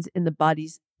alterations in the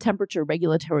body's temperature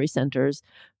regulatory centers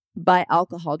by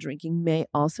alcohol drinking may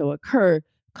also occur,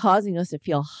 causing us to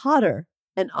feel hotter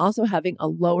and also having a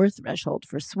lower threshold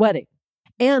for sweating.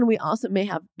 And we also may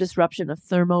have disruption of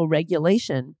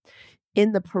thermoregulation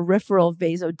in the peripheral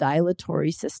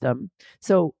vasodilatory system.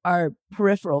 So our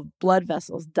peripheral blood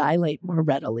vessels dilate more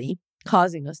readily,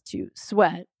 causing us to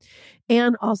sweat,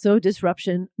 and also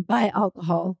disruption by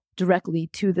alcohol directly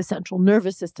to the central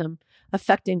nervous system,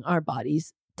 affecting our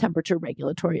body's temperature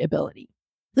regulatory ability.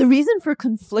 The reason for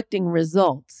conflicting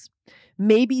results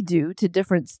may be due to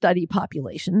different study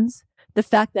populations, The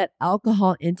fact that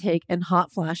alcohol intake and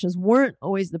hot flashes weren't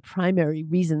always the primary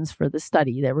reasons for the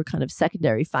study. They were kind of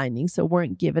secondary findings, so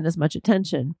weren't given as much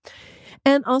attention.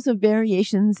 And also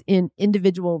variations in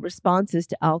individual responses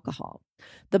to alcohol.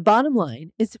 The bottom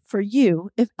line is for you,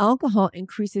 if alcohol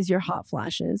increases your hot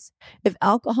flashes, if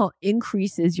alcohol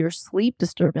increases your sleep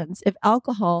disturbance, if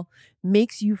alcohol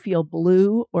makes you feel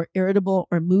blue or irritable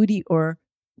or moody or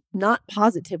not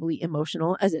positively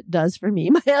emotional as it does for me.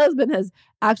 My husband has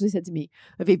actually said to me,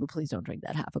 Aviva, please don't drink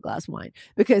that half a glass of wine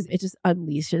because it just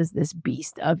unleashes this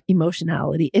beast of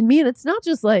emotionality in me. And it's not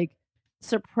just like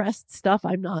suppressed stuff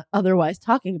I'm not otherwise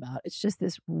talking about. It's just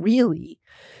this really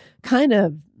kind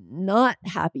of not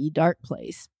happy, dark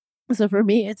place. So for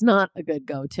me, it's not a good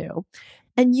go-to.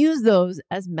 And use those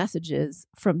as messages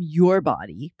from your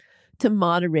body to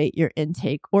moderate your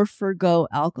intake or forgo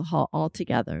alcohol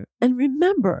altogether. And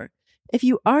remember, if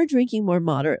you are drinking more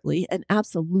moderately, and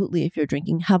absolutely if you're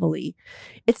drinking heavily,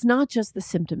 it's not just the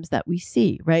symptoms that we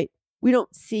see, right? We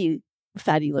don't see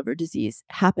fatty liver disease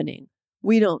happening.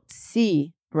 We don't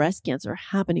see breast cancer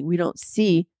happening. We don't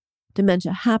see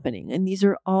dementia happening. And these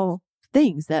are all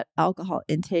things that alcohol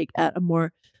intake at a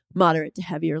more moderate to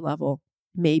heavier level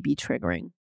may be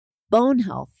triggering. Bone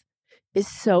health is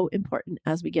so important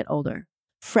as we get older.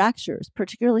 Fractures,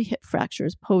 particularly hip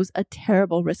fractures, pose a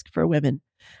terrible risk for women.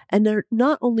 And they're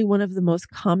not only one of the most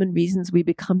common reasons we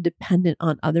become dependent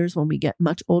on others when we get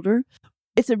much older,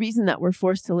 it's a reason that we're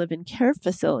forced to live in care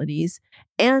facilities,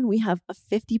 and we have a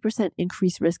 50%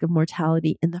 increased risk of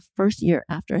mortality in the first year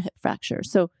after a hip fracture.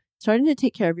 So starting to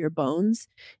take care of your bones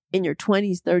in your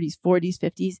 20s, 30s, 40s,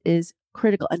 50s is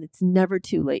critical, and it's never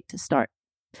too late to start.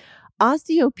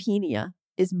 Osteopenia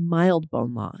is mild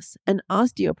bone loss, and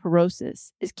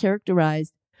osteoporosis is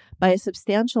characterized by a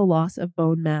substantial loss of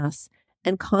bone mass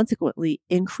and consequently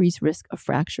increased risk of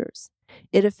fractures.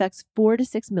 It affects 4 to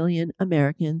 6 million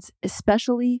Americans,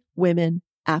 especially women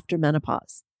after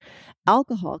menopause.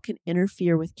 Alcohol can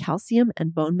interfere with calcium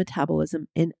and bone metabolism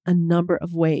in a number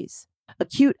of ways.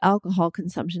 Acute alcohol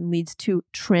consumption leads to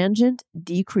transient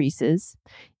decreases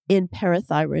in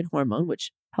parathyroid hormone,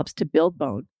 which helps to build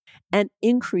bone, and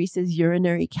increases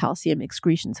urinary calcium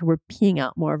excretion. So we're peeing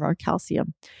out more of our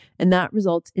calcium, and that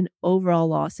results in overall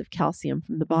loss of calcium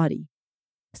from the body.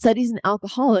 Studies in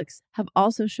alcoholics have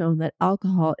also shown that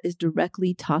alcohol is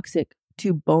directly toxic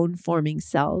to bone-forming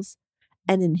cells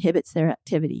and inhibits their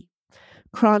activity.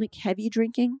 Chronic heavy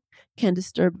drinking can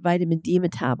disturb vitamin D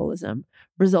metabolism,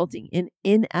 resulting in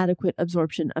inadequate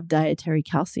absorption of dietary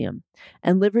calcium.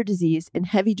 And liver disease in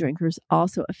heavy drinkers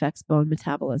also affects bone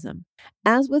metabolism.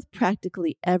 As with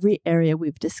practically every area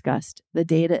we've discussed, the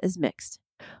data is mixed.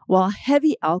 While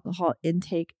heavy alcohol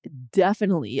intake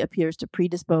definitely appears to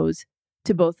predispose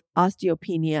to both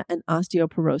osteopenia and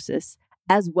osteoporosis,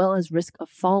 as well as risk of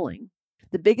falling,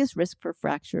 the biggest risk for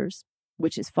fractures,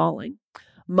 which is falling,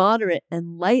 moderate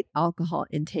and light alcohol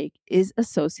intake is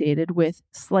associated with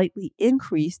slightly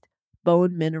increased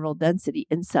bone mineral density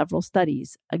in several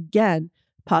studies, again,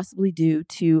 possibly due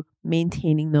to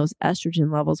maintaining those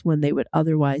estrogen levels when they would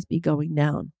otherwise be going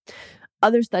down.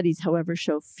 Other studies, however,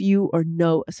 show few or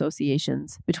no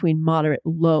associations between moderate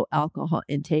low alcohol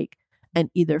intake and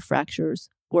either fractures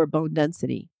or bone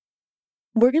density.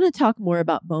 We're going to talk more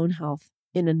about bone health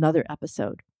in another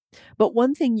episode. But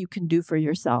one thing you can do for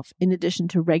yourself, in addition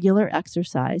to regular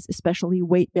exercise, especially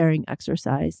weight-bearing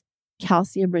exercise,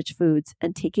 calcium-rich foods,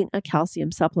 and taking a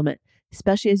calcium supplement,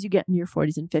 especially as you get in your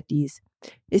 40s and 50s,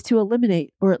 is to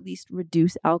eliminate or at least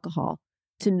reduce alcohol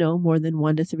to no more than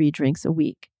 1 to 3 drinks a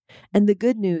week. And the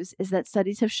good news is that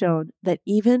studies have shown that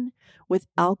even with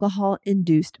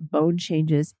alcohol-induced bone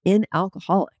changes in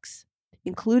alcoholics,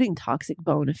 including toxic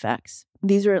bone effects,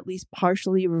 these are at least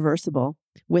partially reversible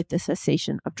with the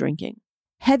cessation of drinking.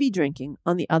 Heavy drinking,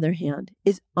 on the other hand,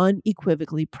 is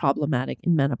unequivocally problematic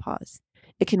in menopause.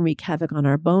 It can wreak havoc on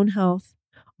our bone health,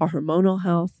 our hormonal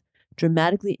health,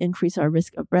 dramatically increase our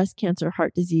risk of breast cancer,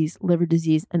 heart disease, liver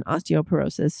disease, and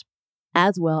osteoporosis,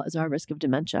 as well as our risk of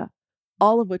dementia,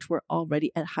 all of which we're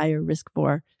already at higher risk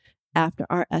for after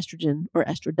our estrogen or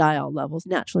estradiol levels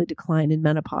naturally decline in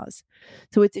menopause.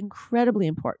 So it's incredibly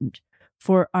important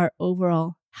for our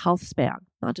overall health span,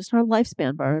 not just our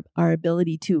lifespan, but our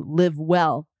ability to live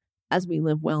well as we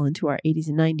live well into our 80s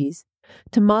and 90s,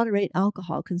 to moderate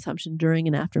alcohol consumption during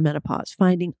and after menopause,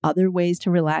 finding other ways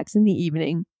to relax in the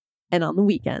evening and on the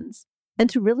weekends, and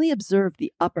to really observe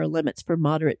the upper limits for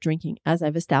moderate drinking, as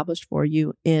I've established for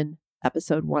you in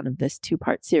episode 1 of this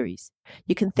 2-part series.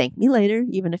 You can thank me later,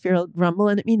 even if you're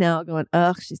grumbling at me now, going,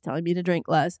 ugh, she's telling me to drink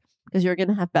less, because you're going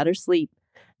to have better sleep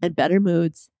and better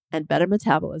moods and better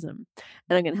metabolism.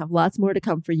 And I'm going to have lots more to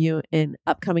come for you in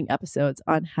upcoming episodes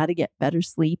on how to get better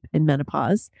sleep in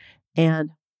menopause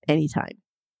and anytime.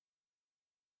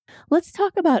 Let's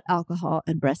talk about alcohol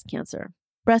and breast cancer.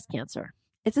 Breast cancer.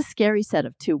 It's a scary set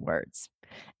of two words.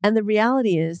 And the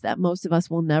reality is that most of us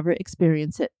will never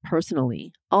experience it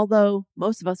personally, although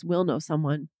most of us will know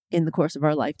someone in the course of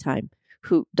our lifetime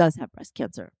who does have breast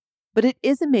cancer. But it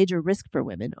is a major risk for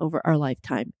women over our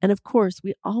lifetime. And of course,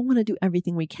 we all want to do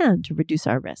everything we can to reduce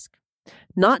our risk.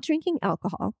 Not drinking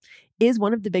alcohol is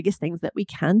one of the biggest things that we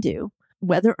can do,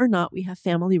 whether or not we have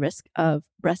family risk of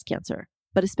breast cancer,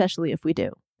 but especially if we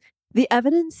do. The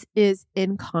evidence is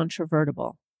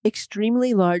incontrovertible.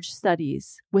 Extremely large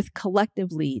studies with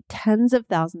collectively tens of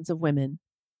thousands of women,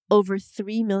 over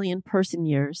 3 million person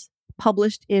years,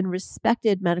 published in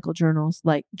respected medical journals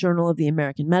like Journal of the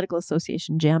American Medical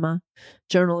Association, JAMA,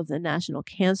 Journal of the National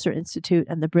Cancer Institute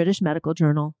and the British Medical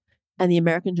Journal, and the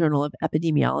American Journal of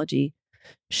Epidemiology,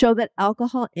 show that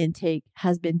alcohol intake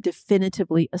has been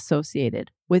definitively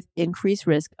associated with increased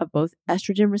risk of both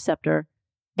estrogen receptor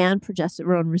and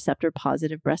progesterone receptor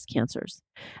positive breast cancers,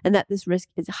 and that this risk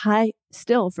is high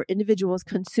still for individuals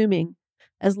consuming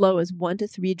as low as 1 to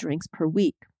 3 drinks per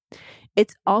week.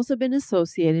 It's also been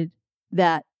associated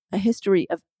that a history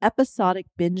of episodic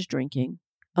binge drinking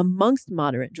amongst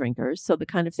moderate drinkers, so the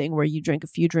kind of thing where you drink a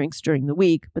few drinks during the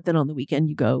week, but then on the weekend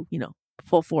you go,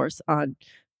 full force on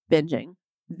binging,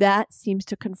 that seems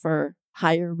to confer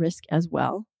higher risk as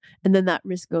well. And then that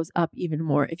risk goes up even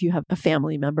more if you have a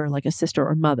family member like a sister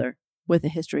or mother with a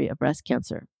history of breast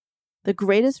cancer. The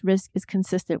greatest risk is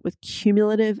consistent with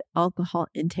cumulative alcohol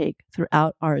intake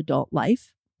throughout our adult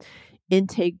life,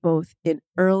 intake both in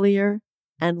earlier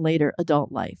and later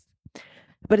adult life.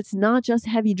 But it's not just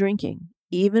heavy drinking.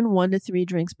 Even 1 to 3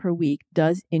 drinks per week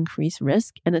does increase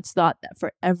risk. And it's thought that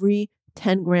for every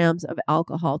 10 grams of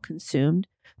alcohol consumed,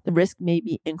 the risk may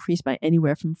be increased by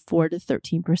anywhere from 4 to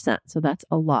 13%. So that's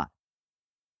a lot.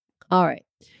 All right.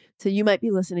 So you might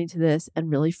be listening to this and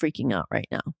really freaking out right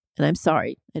now. And I'm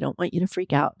sorry. I don't want you to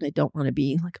freak out. And I don't want to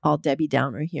be like all Debbie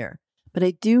Downer here. But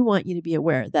I do want you to be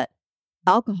aware that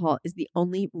alcohol is the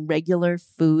only regular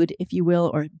food, if you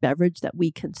will, or beverage that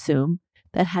we consume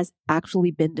that has actually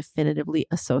been definitively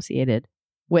associated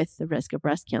with the risk of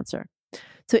breast cancer.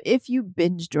 So if you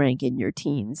binge drank in your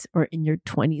teens or in your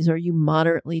 20s, or you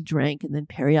moderately drank and then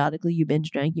periodically you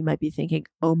binge drank, you might be thinking,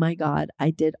 oh my God, I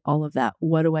did all of that.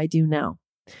 What do I do now?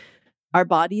 Our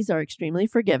bodies are extremely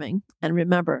forgiving. And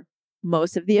remember,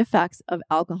 most of the effects of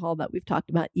alcohol that we've talked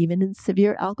about, even in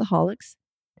severe alcoholics,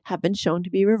 have been shown to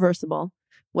be reversible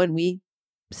when we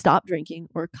stop drinking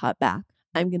or cut back.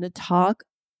 I'm going to talk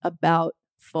about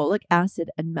folic acid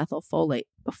and methylfolate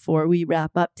before we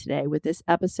wrap up today with this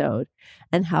episode,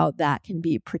 and how that can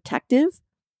be protective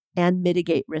and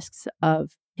mitigate risks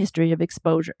of history of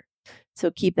exposure. So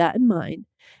keep that in mind.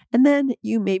 And then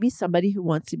you may be somebody who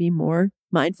wants to be more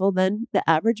mindful than the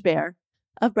average bear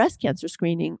of breast cancer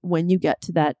screening when you get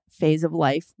to that phase of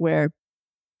life where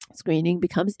screening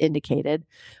becomes indicated,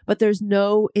 but there's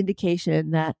no indication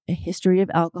that a history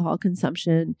of alcohol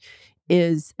consumption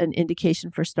is an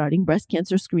indication for starting breast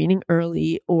cancer screening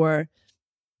early or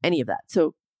any of that.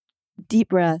 So deep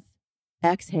breath,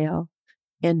 exhale,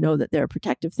 and know that there are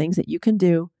protective things that you can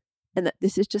do, and that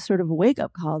this is just sort of a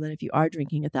wake-up call that if you are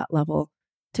drinking at that level,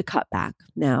 to cut back.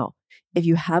 Now, if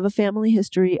you have a family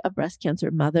history of breast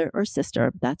cancer, mother or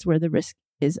sister, that's where the risk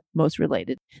is most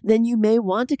related, then you may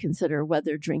want to consider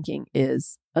whether drinking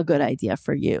is a good idea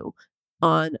for you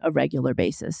on a regular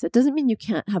basis. It doesn't mean you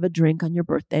can't have a drink on your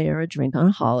birthday or a drink on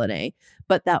a holiday,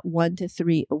 but that 1 to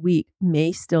 3 a week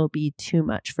may still be too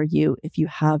much for you if you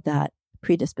have that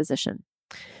predisposition.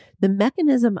 The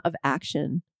mechanism of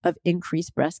action of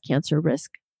increased breast cancer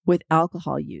risk with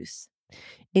alcohol use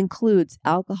includes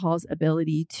alcohol's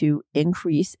ability to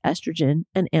increase estrogen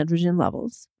and androgen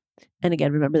levels. And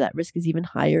again, remember that risk is even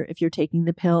higher if you're taking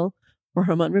the pill or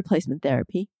hormone replacement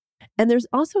therapy. And there's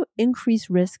also increased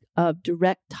risk of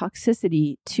direct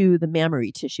toxicity to the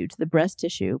mammary tissue, to the breast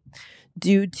tissue,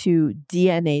 due to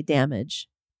DNA damage,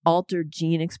 altered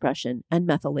gene expression, and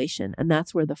methylation. And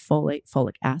that's where the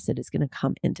folic acid is going to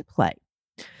come into play.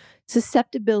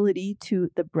 Susceptibility to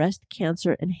the breast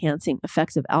cancer enhancing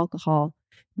effects of alcohol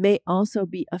may also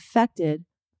be affected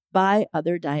by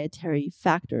other dietary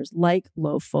factors like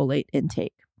low folate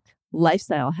intake,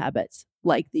 lifestyle habits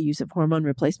like the use of hormone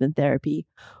replacement therapy,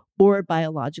 or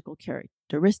biological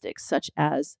characteristics such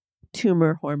as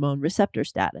tumor hormone receptor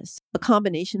status. A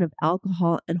combination of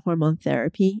alcohol and hormone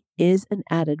therapy is an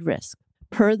added risk.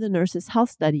 Per the Nurses'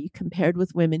 Health Study, compared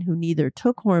with women who neither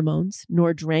took hormones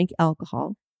nor drank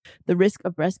alcohol, The risk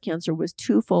of breast cancer was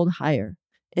twofold higher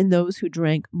in those who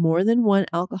drank more than one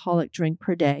alcoholic drink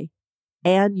per day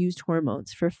and used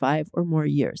hormones for 5 or more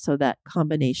years. So that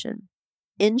combination.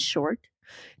 In short,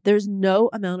 there's no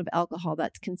amount of alcohol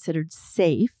that's considered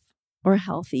safe or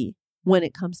healthy when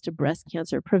it comes to breast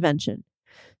cancer prevention.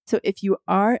 So if you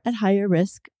are at higher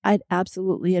risk, I'd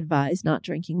absolutely advise not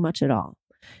drinking much at all.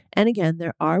 And again,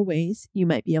 there are ways you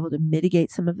might be able to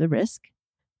mitigate some of the risk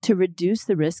to reduce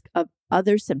the risk of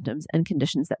other symptoms and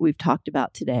conditions that we've talked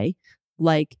about today,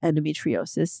 like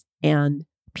endometriosis and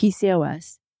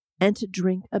PCOS, and to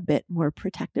drink a bit more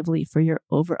protectively for your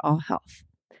overall health.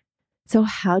 So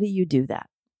how do you do that?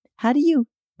 How do you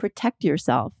protect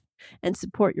yourself and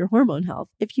support your hormone health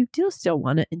if you do still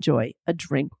want to enjoy a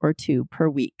drink or two per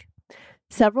week?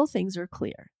 Several things are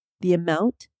clear. The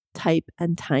amount, type,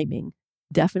 and timing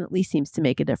definitely seems to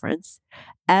make a difference,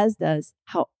 as does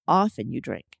how often you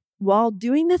drink. While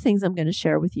doing the things I'm going to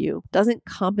share with you doesn't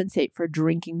compensate for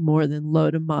drinking more than low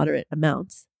to moderate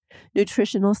amounts,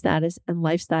 nutritional status and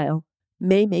lifestyle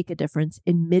may make a difference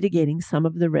in mitigating some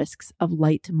of the risks of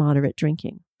light to moderate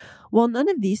drinking. While none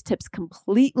of these tips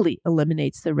completely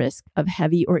eliminates the risk of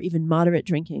heavy or even moderate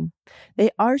drinking, they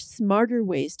are smarter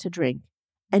ways to drink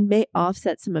and may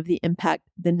offset some of the impact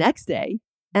the next day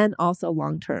and also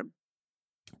long term.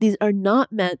 These are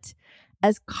not meant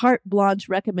as carte blanche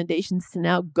recommendations to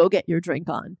now go get your drink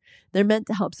on. They're meant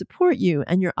to help support you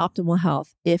and your optimal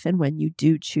health if and when you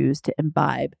do choose to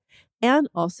imbibe, and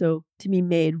also to be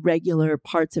made regular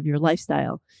parts of your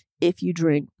lifestyle if you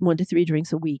drink 1 to 3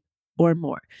 drinks a week or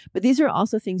more. But these are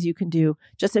also things you can do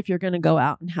just if you're going to go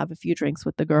out and have a few drinks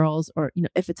with the girls, or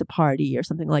if it's a party or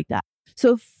something like that.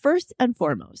 So first and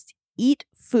foremost, eat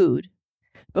food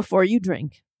before you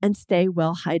drink and stay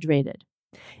well hydrated.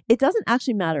 It doesn't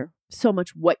actually matter so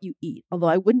much what you eat, although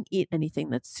I wouldn't eat anything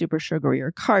that's super sugary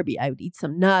or carby. I would eat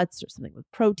some nuts or something with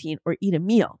protein or eat a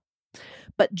meal.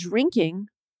 But drinking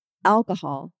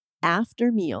alcohol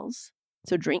after meals,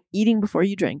 so eating before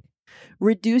you drink,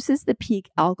 reduces the peak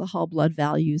alcohol blood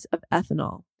values of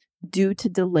ethanol due to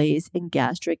delays in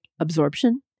gastric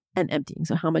absorption and emptying,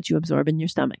 so how much you absorb in your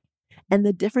stomach. And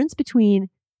the difference between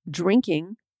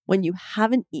drinking when you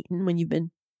haven't eaten, when you've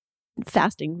been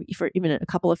fasting for even a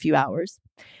couple of few hours,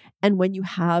 and when you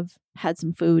have had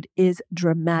some food is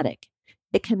dramatic.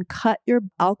 It can cut your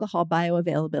alcohol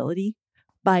bioavailability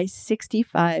by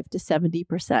 65 to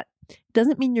 70%. It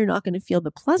doesn't mean you're not going to feel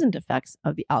the pleasant effects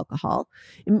of the alcohol.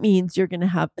 It means you're going to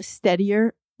have a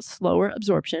steadier, slower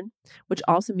absorption, which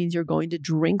also means you're going to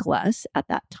drink less at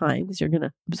that time because you're going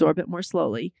to absorb it more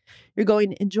slowly. You're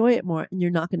going to enjoy it more, and you're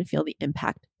not going to feel the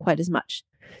impact quite as much.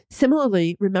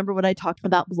 Similarly, remember what I talked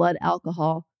about blood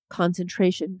alcohol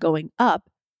concentration going up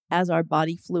as our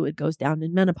body fluid goes down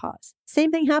in menopause.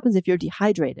 Same thing happens if you're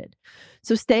dehydrated.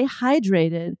 So stay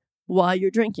hydrated while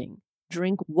you're drinking.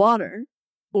 Drink water,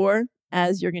 or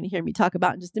as you're going to hear me talk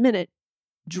about in just a minute,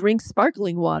 drink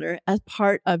sparkling water as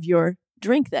part of your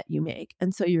drink that you make.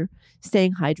 And so you're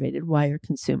staying hydrated while you're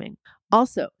consuming.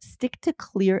 Also, stick to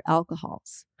clear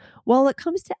alcohols. While it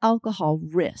comes to alcohol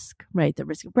risk, right, the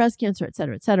risk of breast cancer,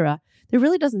 et cetera, there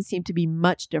really doesn't seem to be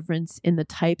much difference in the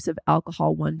types of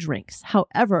alcohol one drinks.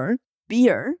 However,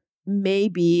 beer may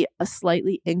be a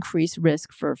slightly increased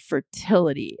risk for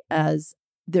fertility, as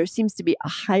there seems to be a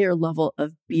higher level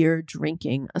of beer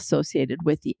drinking associated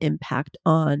with the impact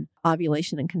on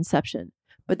ovulation and conception.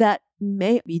 But that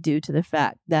may be due to the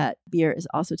fact that beer is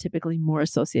also typically more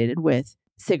associated with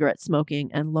cigarette smoking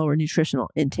and lower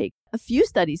nutritional intake. A few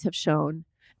studies have shown,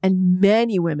 and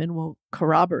many women will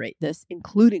corroborate this,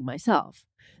 including myself,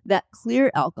 that clear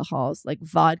alcohols like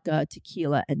vodka,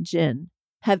 tequila, and gin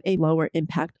have a lower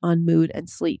impact on mood and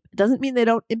sleep. It doesn't mean they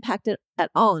don't impact it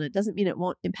at all, and it doesn't mean it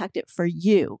won't impact it for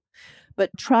you.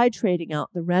 But try trading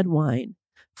out the red wine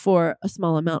for a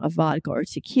small amount of vodka or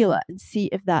tequila and see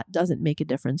if that doesn't make a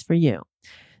difference for you.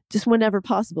 Just whenever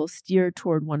possible, steer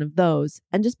toward one of those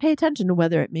and just pay attention to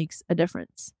whether it makes a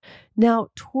difference. Now,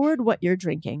 toward what you're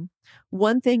drinking,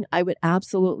 one thing I would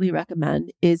absolutely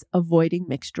recommend is avoiding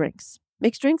mixed drinks.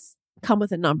 Mixed drinks come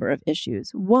with a number of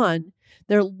issues. One,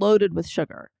 they're loaded with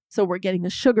sugar. So we're getting a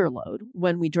sugar load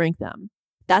when we drink them.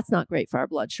 That's not great for our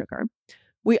blood sugar.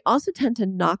 We also tend to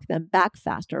knock them back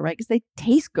faster, right? Because they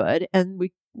taste good and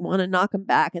we want to knock them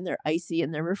back, and they're icy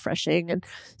and they're refreshing. And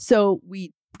so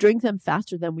we drink them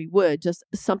faster than we would just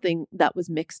something that was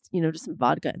mixed, just some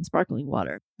vodka and sparkling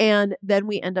water. And then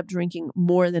we end up drinking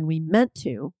more than we meant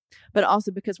to, but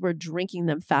also because we're drinking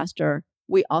them faster,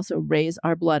 we also raise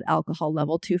our blood alcohol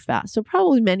level too fast. So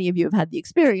probably many of you have had the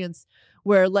experience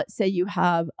where, let's say you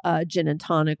have a gin and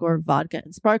tonic or vodka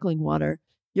and sparkling water,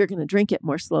 you're going to drink it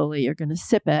more slowly. You're going to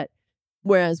sip it.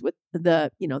 Whereas with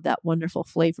the, that wonderful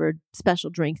flavored special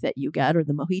drink that you get or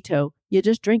the mojito, you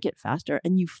just drink it faster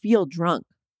and you feel drunk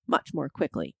much more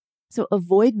quickly. So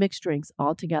avoid mixed drinks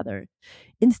altogether.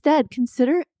 Instead,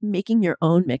 consider making your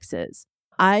own mixes.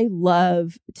 I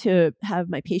love to have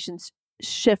my patients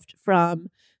shift from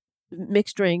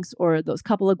mixed drinks or those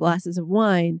couple of glasses of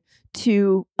wine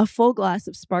to a full glass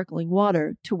of sparkling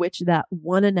water, to which that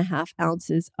 1.5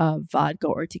 ounces of vodka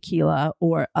or tequila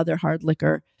or other hard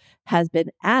liquor has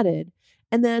been added,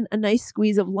 and then a nice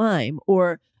squeeze of lime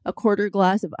or a quarter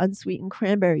glass of unsweetened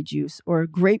cranberry juice or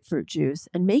grapefruit juice,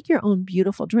 and make your own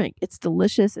beautiful drink. It's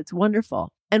delicious. It's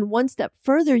wonderful. And one step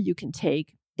further you can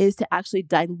take is to actually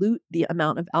dilute the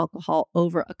amount of alcohol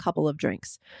over a couple of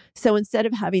drinks. So instead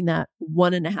of having that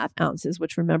 1.5 ounces,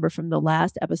 which remember from the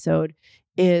last episode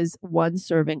is 1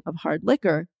 serving of hard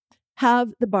liquor,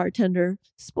 have the bartender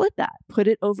split that, put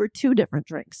it over 2 different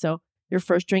drinks. So your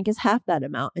first drink is half that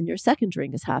amount and your second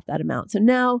drink is half that amount. So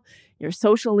now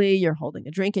you're holding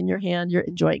a drink in your hand, you're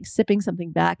enjoying sipping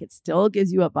something back. It still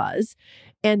gives you a buzz.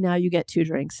 And now you get 2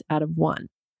 drinks out of 1.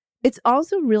 It's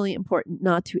also really important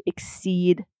not to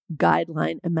exceed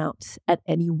guideline amounts at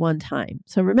any one time.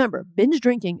 So remember, binge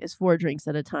drinking is 4 drinks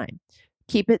at a time.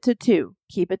 Keep it to 2,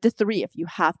 keep it to 3 if you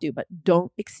have to, but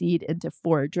don't exceed into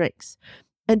 4 drinks.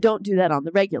 And don't do that on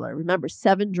the regular. Remember,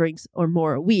 7 drinks or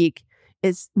more a week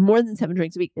is more than 7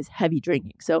 drinks a week is heavy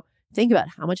drinking. So think about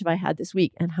how much have I had this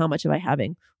week and how much am I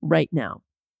having right now.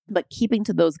 But keeping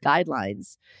to those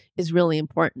guidelines is really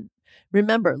important.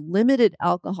 Remember, limited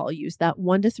alcohol use, that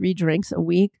 1 to 3 drinks a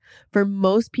week, for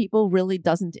most people really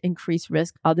doesn't increase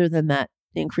risk other than that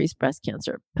increased breast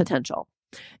cancer potential.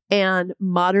 And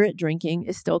moderate drinking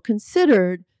is still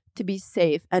considered to be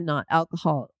safe and not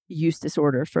alcohol use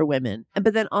disorder for women.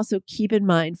 But then also keep in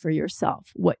mind for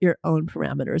yourself what your own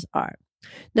parameters are.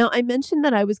 Now, I mentioned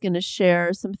that I was going to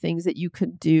share some things that you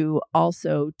could do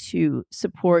also to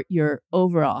support your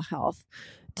overall health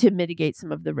to mitigate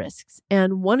some of the risks.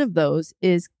 And one of those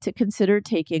is to consider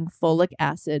taking folic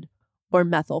acid or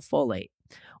methylfolate.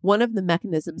 One of the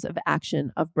mechanisms of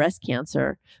action of breast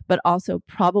cancer, but also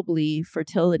probably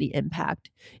fertility impact,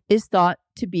 is thought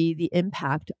to be the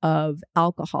impact of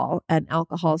alcohol and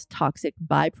alcohol's toxic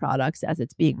byproducts as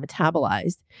it's being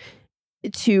metabolized,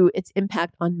 to its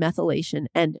impact on methylation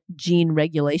and gene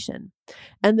regulation.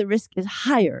 And the risk is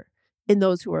higher in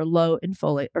those who are low in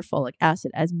folate or folic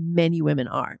acid, as many women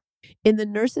are. In the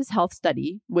Nurses' Health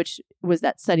Study, which was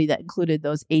that study that included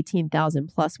those 18,000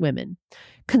 plus women,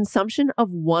 consumption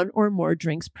of 1 or more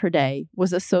drinks per day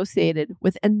was associated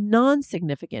with a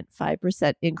non-significant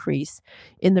 5% increase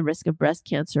in the risk of breast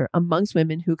cancer amongst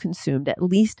women who consumed at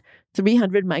least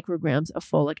 300 micrograms of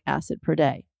folic acid per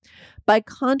day. By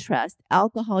contrast,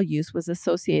 alcohol use was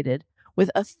associated with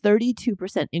a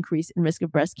 32% increase in risk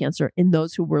of breast cancer in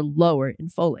those who were lower in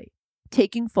folate.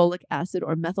 Taking folic acid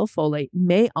or methylfolate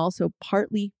may also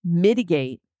partly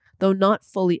mitigate, though not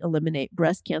fully eliminate,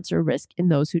 breast cancer risk in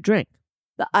those who drink.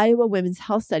 The Iowa Women's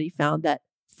Health Study found that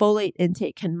folate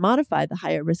intake can modify the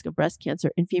higher risk of breast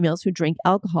cancer in females who drink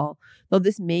alcohol, though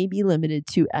this may be limited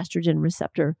to estrogen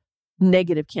receptor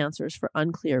negative cancers for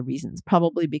unclear reasons,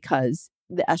 probably because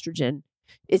the estrogen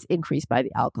is increased by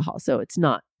the alcohol. So it's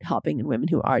not helping in women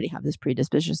who already have this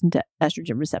predisposition to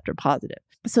estrogen receptor positive.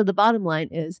 So the bottom line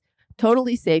is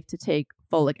totally safe to take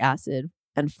folic acid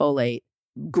and folate.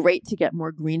 Great to get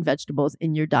more green vegetables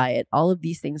in your diet. All of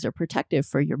these things are protective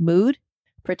for your mood,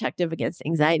 protective against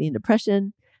anxiety and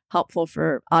depression, helpful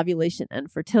for ovulation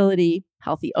and fertility,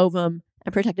 healthy ovum,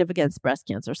 and protective against breast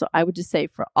cancer. So I would just say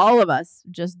for all of us,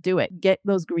 just do it. Get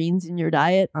those greens in your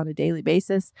diet on a daily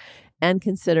basis and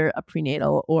consider a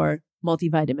prenatal or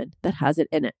multivitamin that has it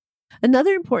in it.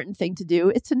 Another important thing to do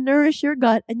is to nourish your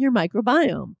gut and your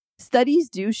microbiome. Studies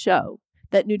do show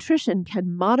that nutrition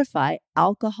can modify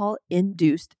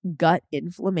alcohol-induced gut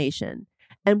inflammation.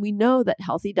 And we know that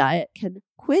healthy diet can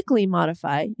quickly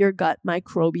modify your gut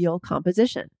microbial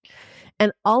composition.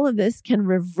 And all of this can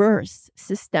reverse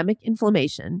systemic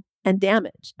inflammation and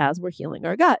damage as we're healing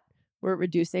our gut. We're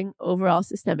reducing overall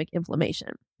systemic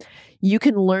inflammation. You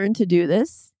can learn to do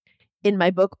this in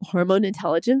my book, Hormone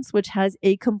Intelligence, which has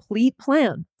a complete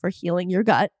plan for healing your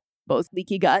gut, both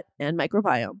leaky gut and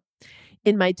microbiome,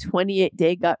 in my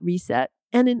 28-day gut reset,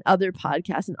 and in other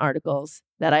podcasts and articles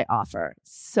that I offer.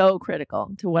 So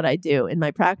critical to what I do in my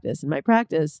practice. In my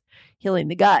practice, healing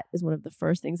the gut is one of the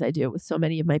first things I do with so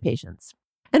many of my patients.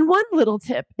 And one little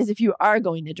tip is, if you are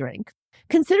going to drink,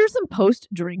 consider some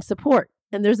post-drink support.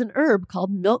 And there's an herb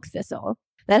called milk thistle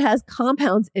that has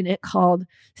compounds in it called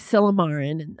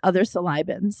silymarin and other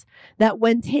psilocybins that,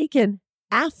 when taken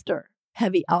after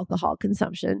heavy alcohol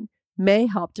consumption may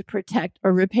help to protect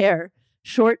or repair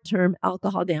short-term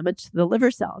alcohol damage to the liver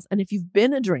cells. And if you've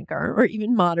been a drinker or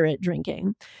even moderate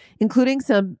drinking, including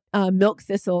some milk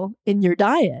thistle in your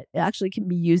diet, it actually can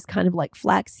be used kind of like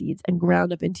flax seeds and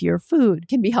ground up into your food,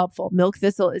 can be helpful. Milk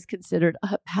thistle is considered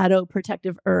a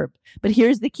hepatoprotective herb. But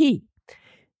here's the key.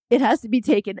 It has to be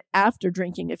taken after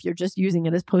drinking if you're just using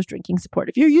it as post-drinking support.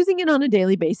 If you're using it on a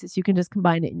daily basis, you can just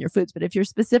combine it in your foods. But if you're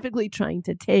specifically trying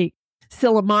to take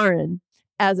silymarin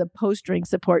as a post-drink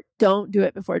support, don't do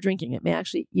it before drinking. It may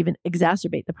actually even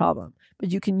exacerbate the problem.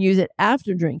 But you can use it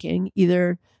after drinking,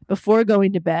 either before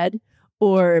going to bed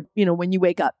or, when you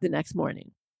wake up the next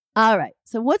morning. All right.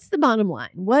 So what's the bottom line?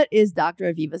 What is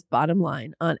Dr. Aviva's bottom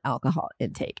line on alcohol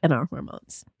intake and our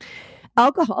hormones?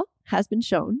 Alcohol has been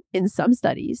shown in some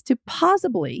studies to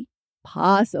possibly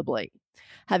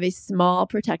have a small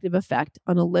protective effect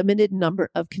on a limited number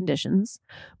of conditions,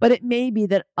 but it may be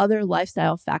that other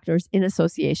lifestyle factors in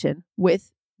association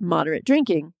with moderate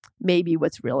drinking may be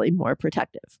what's really more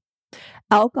protective.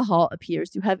 Alcohol appears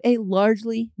to have a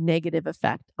largely negative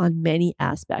effect on many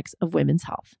aspects of women's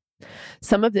health.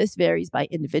 Some of this varies by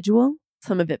individual,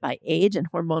 some of it by age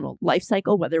and hormonal life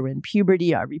cycle, whether we're in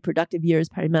puberty, our reproductive years,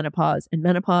 perimenopause, and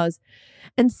menopause,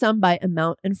 and some by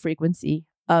amount and frequency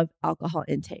of alcohol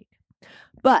intake.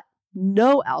 But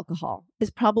no alcohol is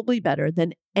probably better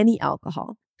than any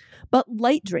alcohol. But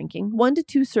light drinking, 1 to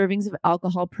 2 servings of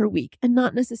alcohol per week, and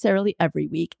not necessarily every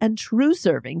week, and true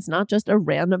servings, not just a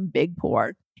random big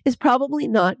pour, is probably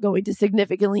not going to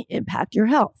significantly impact your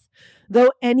health.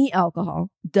 Though any alcohol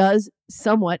does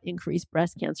somewhat increase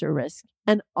breast cancer risk,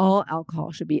 and all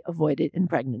alcohol should be avoided in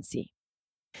pregnancy.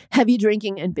 Heavy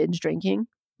drinking and binge drinking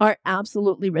are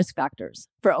absolutely risk factors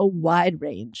for a wide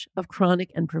range of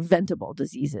chronic and preventable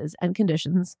diseases and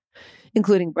conditions,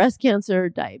 including breast cancer,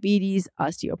 diabetes,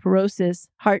 osteoporosis,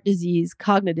 heart disease,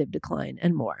 cognitive decline,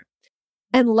 and more.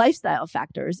 And lifestyle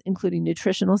factors, including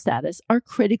nutritional status, are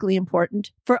critically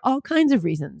important for all kinds of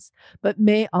reasons, but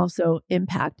may also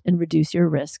impact and reduce your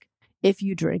risk if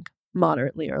you drink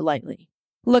moderately or lightly.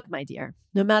 Look, my dear,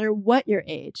 no matter what your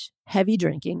age, heavy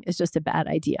drinking is just a bad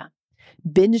idea.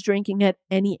 Binge drinking at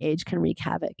any age can wreak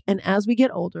havoc. And as we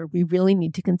get older, we really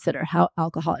need to consider how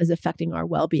alcohol is affecting our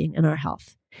well-being and our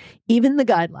health. Even the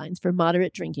guidelines for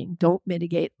moderate drinking don't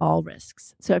mitigate all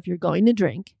risks. So if you're going to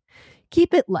drink,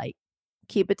 keep it light.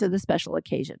 Keep it to the special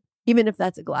occasion, even if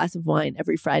that's a glass of wine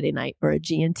every Friday night or a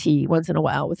G&T once in a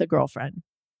while with a girlfriend.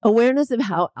 Awareness of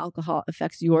how alcohol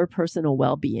affects your personal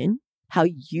well-being, how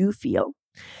you feel,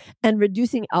 and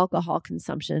reducing alcohol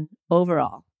consumption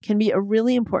overall can be a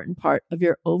really important part of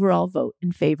your overall vote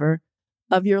in favor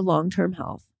of your long-term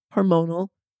health, hormonal,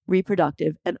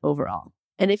 reproductive, and overall.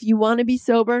 And if you want to be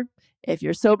sober, if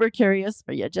you're sober curious,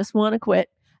 or you just want to quit,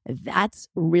 that's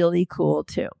really cool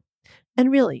too. And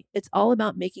really, it's all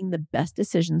about making the best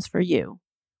decisions for you,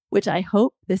 which I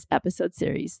hope this episode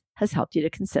series has helped you to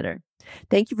consider.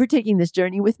 Thank you for taking this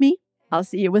journey with me. I'll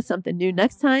see you with something new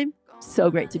next time.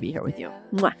 So great to be here with you.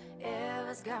 Mwah.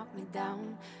 Got me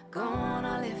down,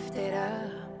 gonna lift it up.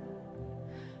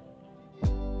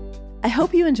 I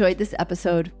hope you enjoyed this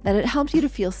episode, that it helped you to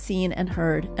feel seen and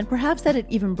heard, and perhaps that it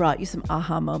even brought you some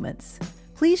aha moments.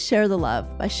 Please share the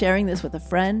love by sharing this with a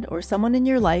friend or someone in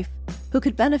your life who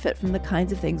could benefit from the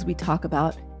kinds of things we talk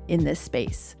about in this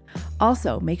space.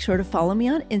 Also, make sure to follow me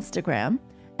on Instagram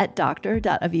at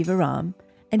dr.avivaram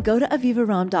and go to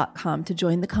avivaram.com to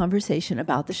join the conversation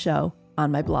about the show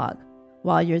on my blog.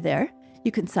 While you're there,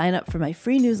 you can sign up for my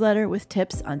free newsletter with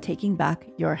tips on taking back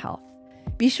your health.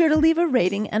 Be sure to leave a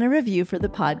rating and a review for the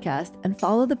podcast and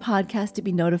follow the podcast to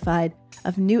be notified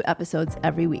of new episodes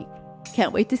every week.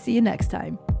 Can't wait to see you next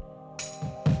time.